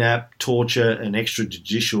kidnap, torture, and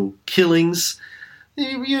extrajudicial killings,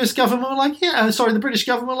 the US government were like, the British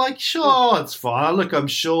government were like, sure, it's fine. Look, I'm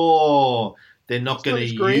sure they're not going to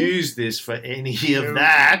use this for any of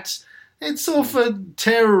that. It's all for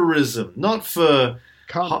terrorism, not for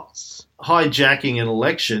hijacking an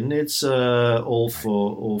election. It's all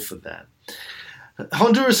for that.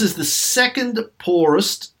 Honduras is the second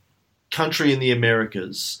poorest country in the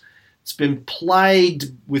Americas. It's been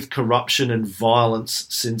plagued with corruption and violence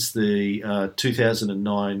since the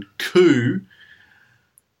 2009 coup.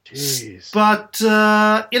 Jeez. But,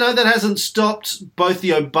 that hasn't stopped both the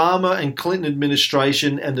Obama and Clinton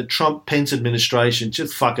administration and the Trump-Pence administration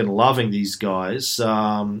just fucking loving these guys.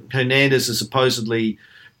 Hernandez has supposedly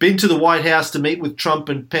been to the White House to meet with Trump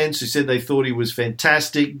and Pence, who said they thought he was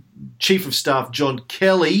fantastic. Chief of Staff John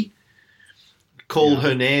Kelly called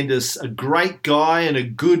Hernandez a great guy and a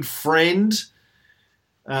good friend.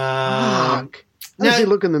 How does he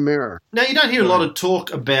look in the mirror? Now, you don't hear a lot of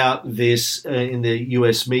talk about this in the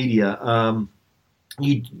US media.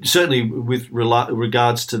 You certainly, with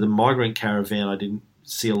regards to the migrant caravan, I didn't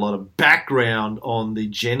see a lot of background on the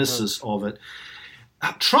genesis of it.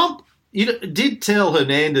 Trump did tell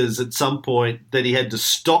Hernandez at some point that he had to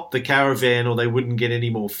stop the caravan or they wouldn't get any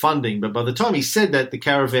more funding. But by the time he said that, the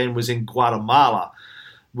caravan was in Guatemala,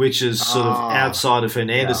 which is sort of outside of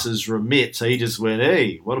Hernandez's remit. So he just went,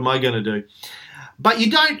 hey, what am I going to do? But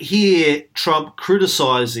you don't hear Trump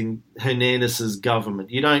criticizing Hernandez's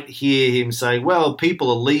government. You don't hear him say, well,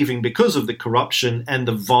 people are leaving because of the corruption and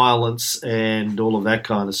the violence and all of that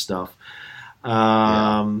kind of stuff.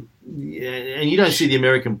 And you don't see the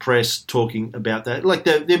American press talking about that. Like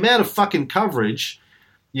the amount of fucking coverage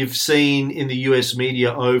you've seen in the US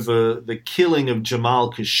media over the killing of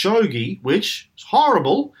Jamal Khashoggi, which is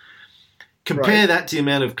horrible. Compare that to the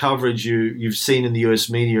amount of coverage you've seen in the US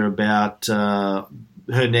media about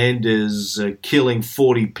Hernandez killing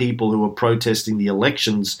 40 people who were protesting the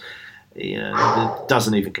elections. It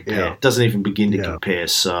doesn't even compare. Yeah. It doesn't even begin to compare.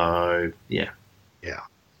 So, yeah. Yeah.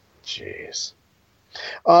 Jeez.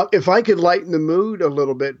 If I could lighten the mood a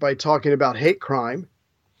little bit by talking about hate crime.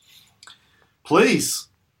 Please.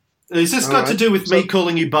 Has this got to do with me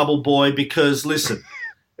calling you Bubble Boy? Because, listen.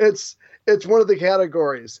 It's one of the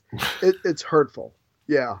categories. It's hurtful.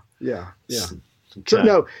 Yeah. So Okay.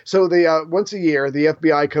 no, so the once a year the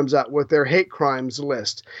FBI comes out with their hate crimes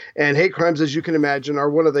list, and hate crimes, as you can imagine, are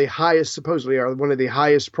one of the highest, supposedly are one of the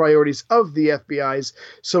highest priorities of the FBI's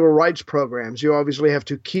civil rights programs. You obviously have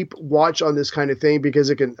to keep watch on this kind of thing because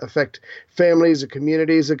it can affect families and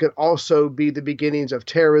communities. It could also be the beginnings of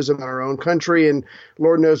terrorism in our own country, and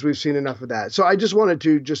Lord knows we've seen enough of that. So I just wanted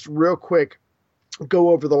to just real quick go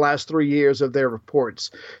over the last 3 years of their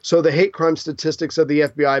reports. So the hate crime statistics of the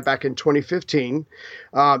FBI back in 2015,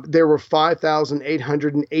 there were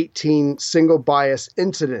 5,818 single bias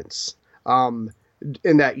incidents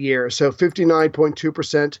in that year. So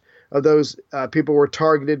 59.2% of those people were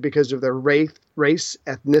targeted because of their race,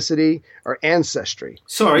 ethnicity, or ancestry.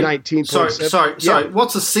 Sorry. 19.7. Sorry. Yeah.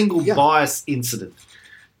 What's a single bias incident?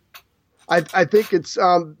 I think it's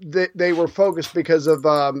they were focused because of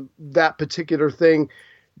that particular thing.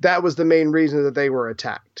 That was the main reason that they were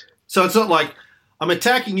attacked. So it's not like I'm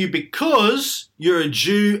attacking you because you're a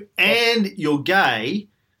Jew and you're gay.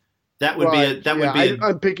 That would Right. be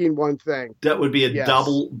I'm picking one thing. That would be a Yes.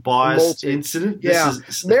 double bias incident. Yeah,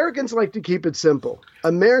 Americans like to keep it simple.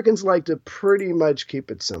 Americans like to pretty much keep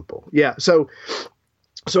it simple. Yeah, so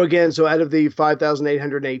again, out of the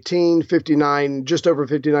 5,818, 59, just over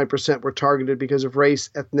 59% were targeted because of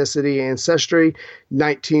race, ethnicity, ancestry.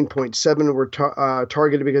 19.7 were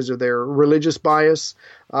targeted because of their religious bias.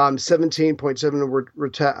 17.7 were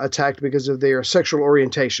attacked because of their sexual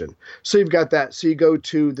orientation. So you've got that. So you go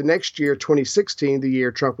to the next year, 2016, the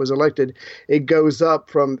year Trump was elected, it goes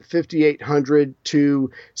up from 5,800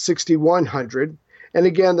 to 6,100. And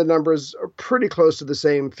again, the numbers are pretty close to the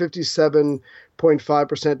same.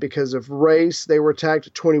 57.5% because of race. They were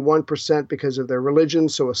attacked. 21% because of their religion,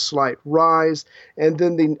 so a slight rise. And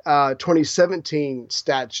then the 2017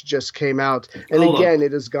 stats just came out. And Hold again, on.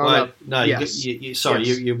 it has gone up. No, Yes.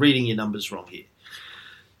 you're reading your numbers wrong here.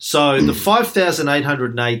 So the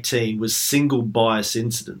 5,818 was single bias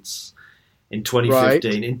incidents in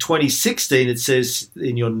 2015. Right. In 2016, it says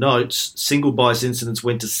in your notes, single bias incidents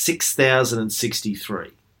went to 6,063.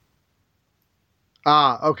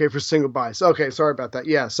 Okay, for single bias. Okay, sorry about that.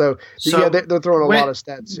 Yeah, so they're throwing a lot of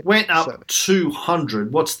stats. Went up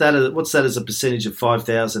 200. What's that as a percentage of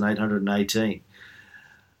 5,818?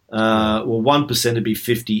 Well, 1% would be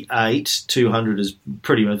 58. 200 is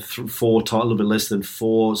pretty much a little bit less than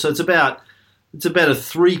 4. So it's about a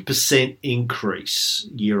 3% increase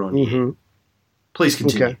year on year. Mm-hmm. Please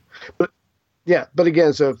continue. Okay. But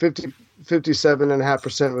again, so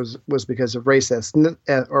 57.5% was because of race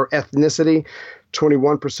or ethnicity,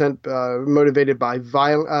 21% motivated by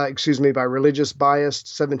by religious bias,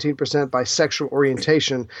 17% by sexual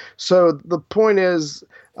orientation. So the point is,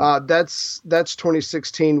 that's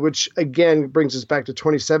 2016, which again brings us back to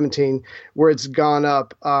 2017, where it's gone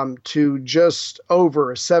up to just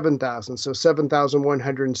over 7,000. So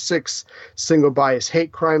 7,106 single bias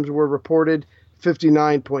hate crimes were reported.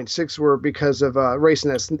 59.6 were because of race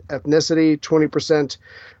and ethnicity. 20%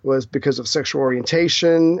 was because of sexual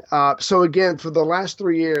orientation. So again, for the last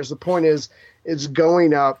 3 years, the point is it's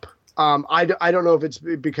going up. I don't know if it's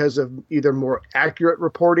because of either more accurate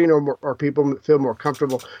reporting or people feel more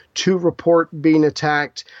comfortable to report being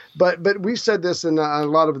attacked. But we've said this in a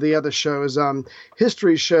lot of the other shows.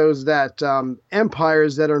 History shows that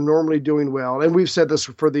empires that are normally doing well, and we've said this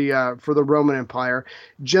for the Roman Empire.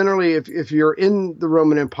 Generally, if you're in the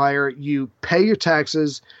Roman Empire, you pay your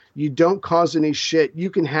taxes. You don't cause any shit. You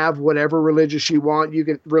can have whatever religion you want. You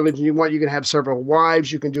can have several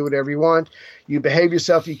wives. You can do whatever you want. You behave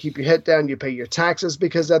yourself. You keep your head down. You pay your taxes,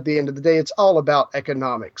 because at the end of the day, it's all about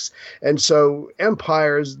economics. And so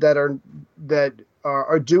empires that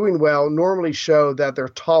are doing well normally show that they're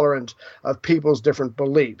tolerant of people's different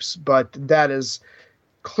beliefs. But that is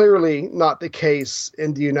clearly not the case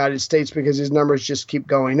in the United States, because these numbers just keep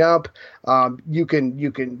going up. You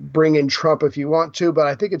can bring in Trump if you want to, but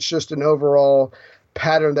I think it's just an overall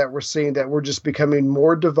pattern that we're seeing, that we're just becoming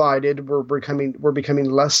more divided. We're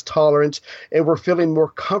becoming less tolerant, and we're feeling more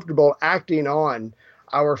comfortable acting on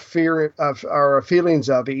our feelings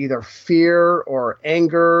of either fear or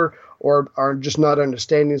anger, or are just not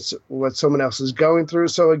understanding what someone else is going through.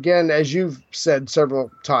 So again, as you've said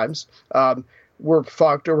several times, we're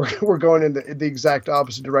fucked, or we're going in the exact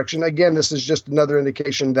opposite direction. Again, this is just another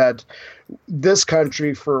indication that this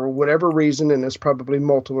country, for whatever reason, and there's probably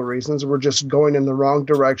multiple reasons, we're just going in the wrong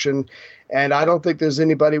direction. And I don't think there's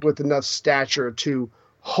anybody with enough stature to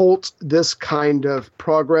halt this kind of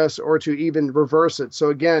progress or to even reverse it. So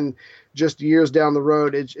again, just years down the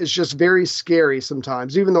road, it's just very scary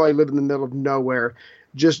sometimes, even though I live in the middle of nowhere,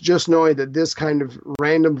 just knowing that this kind of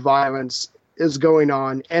random violence is going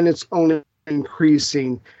on, and it's only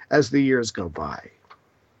increasing as the years go by.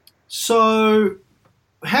 So,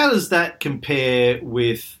 how does that compare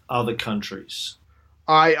with other countries?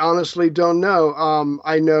 I honestly don't know.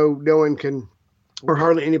 I know no one can, or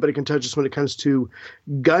hardly anybody can touch us when it comes to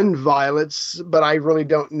gun violence, but I really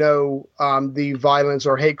don't know the violence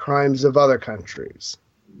or hate crimes of other countries.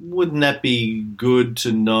 Wouldn't that be good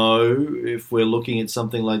to know if we're looking at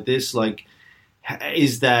something like this? Like,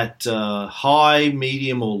 is that high,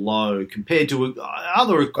 medium, or low compared to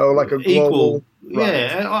other like a global,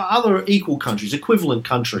 other equal countries, equivalent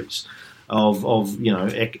countries of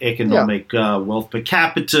economic wealth per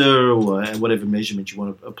capita or whatever measurement you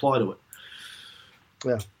want to apply to it?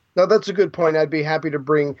 Yeah, no, that's a good point. I'd be happy to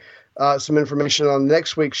bring some information on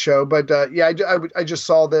next week's show. But I just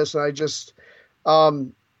saw this, and I just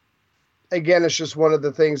again, it's just one of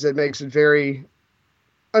the things that makes it very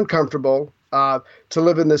uncomfortable to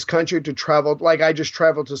live in this country, to travel. Like I just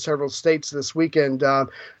traveled to several states this weekend,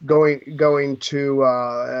 going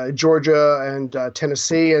to Georgia and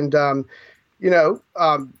Tennessee, and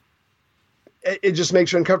it just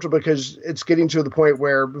makes you uncomfortable because it's getting to the point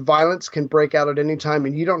where violence can break out at any time,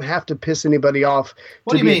 and you don't have to piss anybody off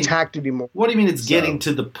to be attacked anymore. What do you mean it's getting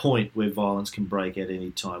to the point where violence can break at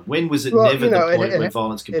any time? When was it never the point where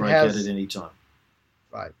violence can break out at any time?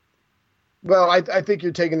 Right. Well, I think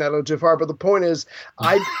you're taking that a little too far, but the point is,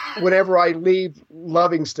 whenever I leave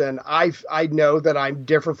Livingston, I know that I'm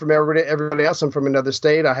different from everybody else. I'm from another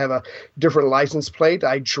state. I have a different license plate.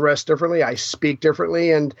 I dress differently. I speak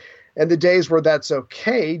differently, and the days where that's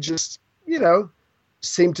okay just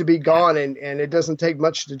seem to be gone, and it doesn't take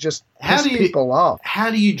much to just piss people off. How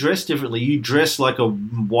do you dress differently? You dress like a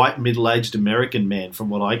white middle-aged American man, from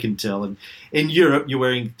what I can tell. And in Europe, you're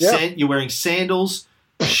wearing sandals,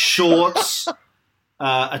 shorts,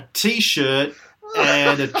 a T-shirt,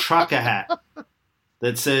 and a trucker hat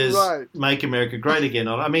that says "Make America Great Again"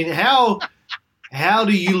 on it. I mean, how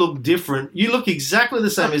do you look different? You look exactly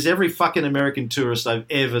the same as every fucking American tourist I've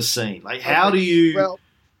ever seen. Like, how do you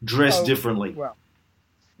dress differently? Well,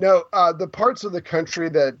 no, the parts of the country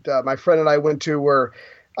that my friend and I went to were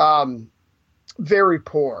very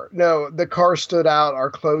poor. No, the car stood out.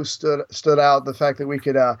 Our clothes stood out. The fact that we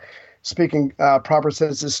could speaking proper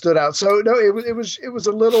sentences stood out. So no, it was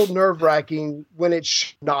a little nerve-wracking when it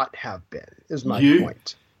should not have been. Is my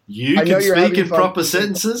point. You can speak in proper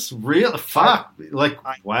sentences? Real fuck!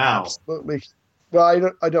 Wow. Absolutely.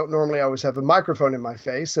 Well, I don't normally always have a microphone in my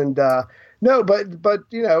face, and no, but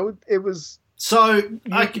it was. So spend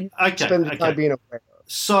the time being aware.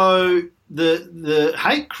 So the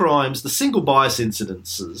hate crimes, the single bias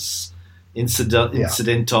incidenti,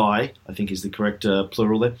 I think is the correct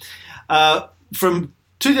plural there. From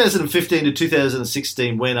 2015 to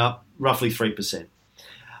 2016 went up roughly 3%.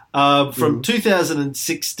 From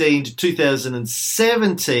 2016 to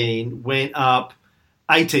 2017 went up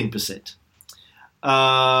 18%.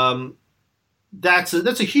 That's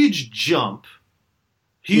a huge jump.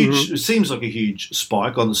 Huge. It seems like a huge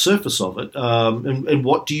spike on the surface of it. And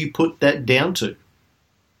what do you put that down to?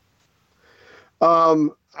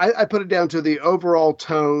 I put it down to the overall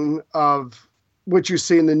tone of what you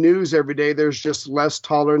see in the news every day. There's just less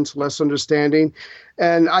tolerance, less understanding.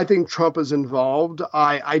 And I think Trump is involved.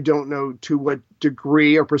 I don't know to what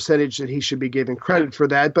degree or percentage that he should be given credit for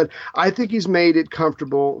that, but I think he's made it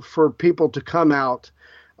comfortable for people to come out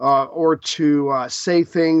or to say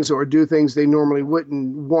things or do things they normally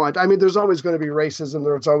wouldn't want. I mean, there's always going to be racism.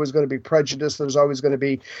 There's always going to be prejudice. There's always going to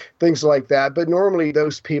be things like that. But normally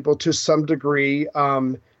those people, to some degree,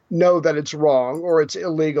 know that it's wrong or it's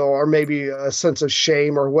illegal, or maybe a sense of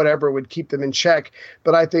shame or whatever would keep them in check.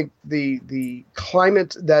 But I think the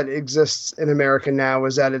climate that exists in America now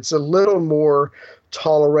is that it's a little more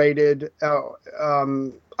tolerated.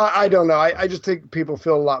 I don't know. I just think people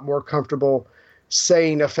feel a lot more comfortable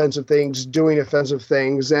saying offensive things, doing offensive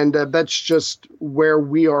things, and that's just where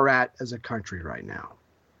we are at as a country right now.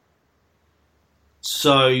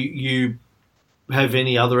 So you have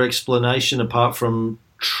any other explanation apart from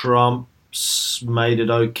Trump's made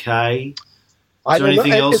it okay? Is there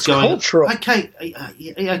anything else it's going cultural. on? Okay.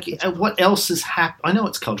 What else is happening? I know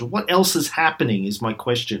it's cultural. What else is happening is my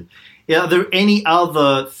question. Are there any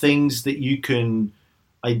other things that you can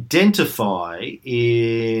identify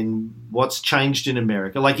in what's changed in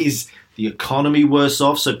America? Like, is the economy worse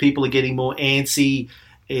off, so people are getting more antsy?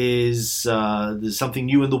 Is there's something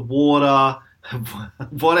new in the water?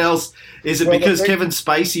 What else? Is it because Kevin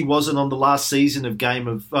Spacey wasn't on the last season of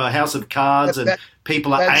House of Cards, and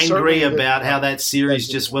people are angry about how that series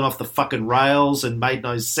just went off the fucking rails and made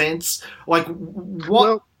no sense? Like, what?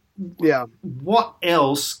 Well, yeah. What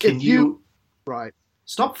else can you? Right.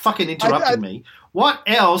 Stop fucking interrupting me. What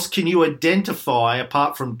else can you identify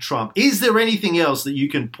apart from Trump? Is there anything else that you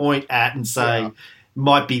can point at and say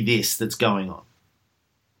might be this that's going on?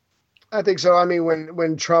 I think so. I mean,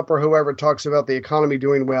 when Trump or whoever talks about the economy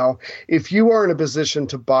doing well, if you are in a position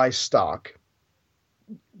to buy stock,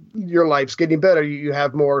 your life's getting better. You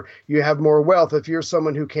have more wealth. If you're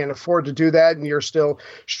someone who can't afford to do that and you're still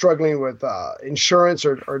struggling with insurance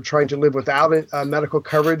or trying to live without medical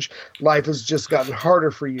coverage, life has just gotten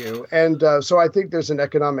harder for you. And so I think there's an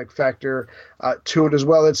economic factor to it as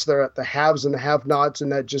well. It's the haves and the have-nots,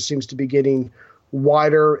 and that just seems to be getting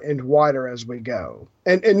wider and wider as we go.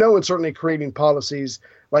 And no one's certainly creating policies,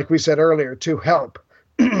 like we said earlier, to help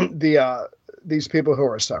these people who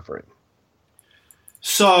are suffering.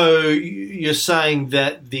 So you're saying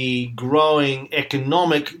that the growing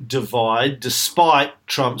economic divide, despite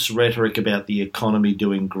Trump's rhetoric about the economy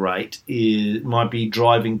doing great, might be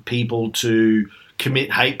driving people to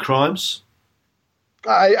commit hate crimes?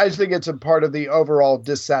 I think it's a part of the overall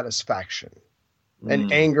dissatisfaction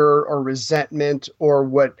and anger or resentment or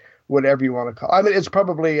whatever you want to call it. I mean, it's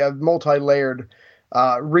probably a multi-layered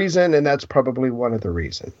reason, and that's probably one of the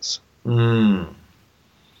reasons.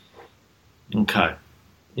 Okay.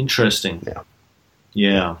 Interesting.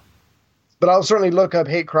 Yeah. But I'll certainly look up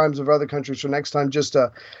hate crimes of other countries for next time. Just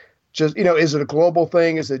is it a global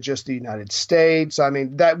thing? Is it just the United States? I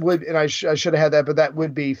mean, that would, and I should have had that, but that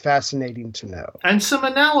would be fascinating to know. And some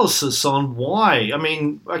analysis on why. I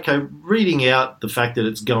mean, okay, reading out the fact that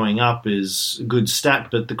it's going up is a good stat,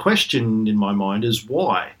 but the question in my mind is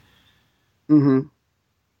why.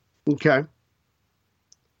 Okay.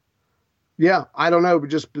 Yeah, I don't know, but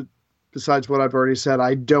just besides what I've already said,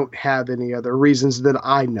 I don't have any other reasons that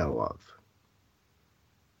I know of.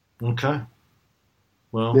 Okay.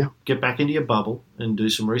 Well, get back into your bubble and do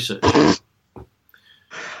some research.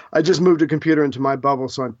 I just moved a computer into my bubble,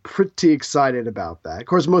 so I'm pretty excited about that. Of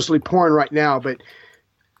course, mostly porn right now, but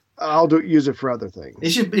I'll use it for other things.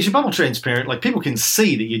 Is your bubble transparent? Like, people can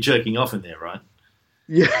see that you're jerking off in there, right?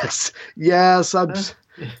 Yes, I'm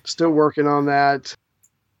still working on that.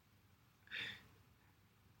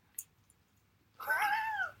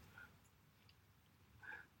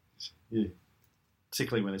 Yeah,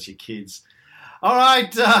 particularly when it's your kids. All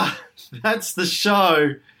right, that's the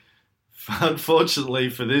show, unfortunately,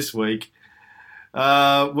 for this week.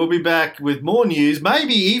 We'll be back with more news,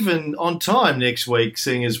 maybe even on time next week,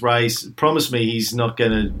 seeing as Ray promised me he's not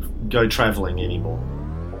going to go travelling anymore.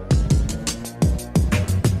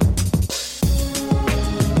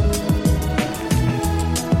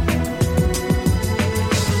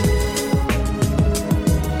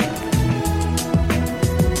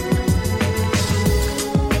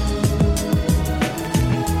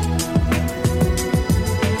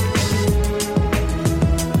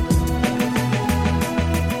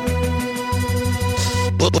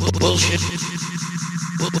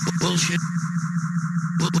 Bullshit.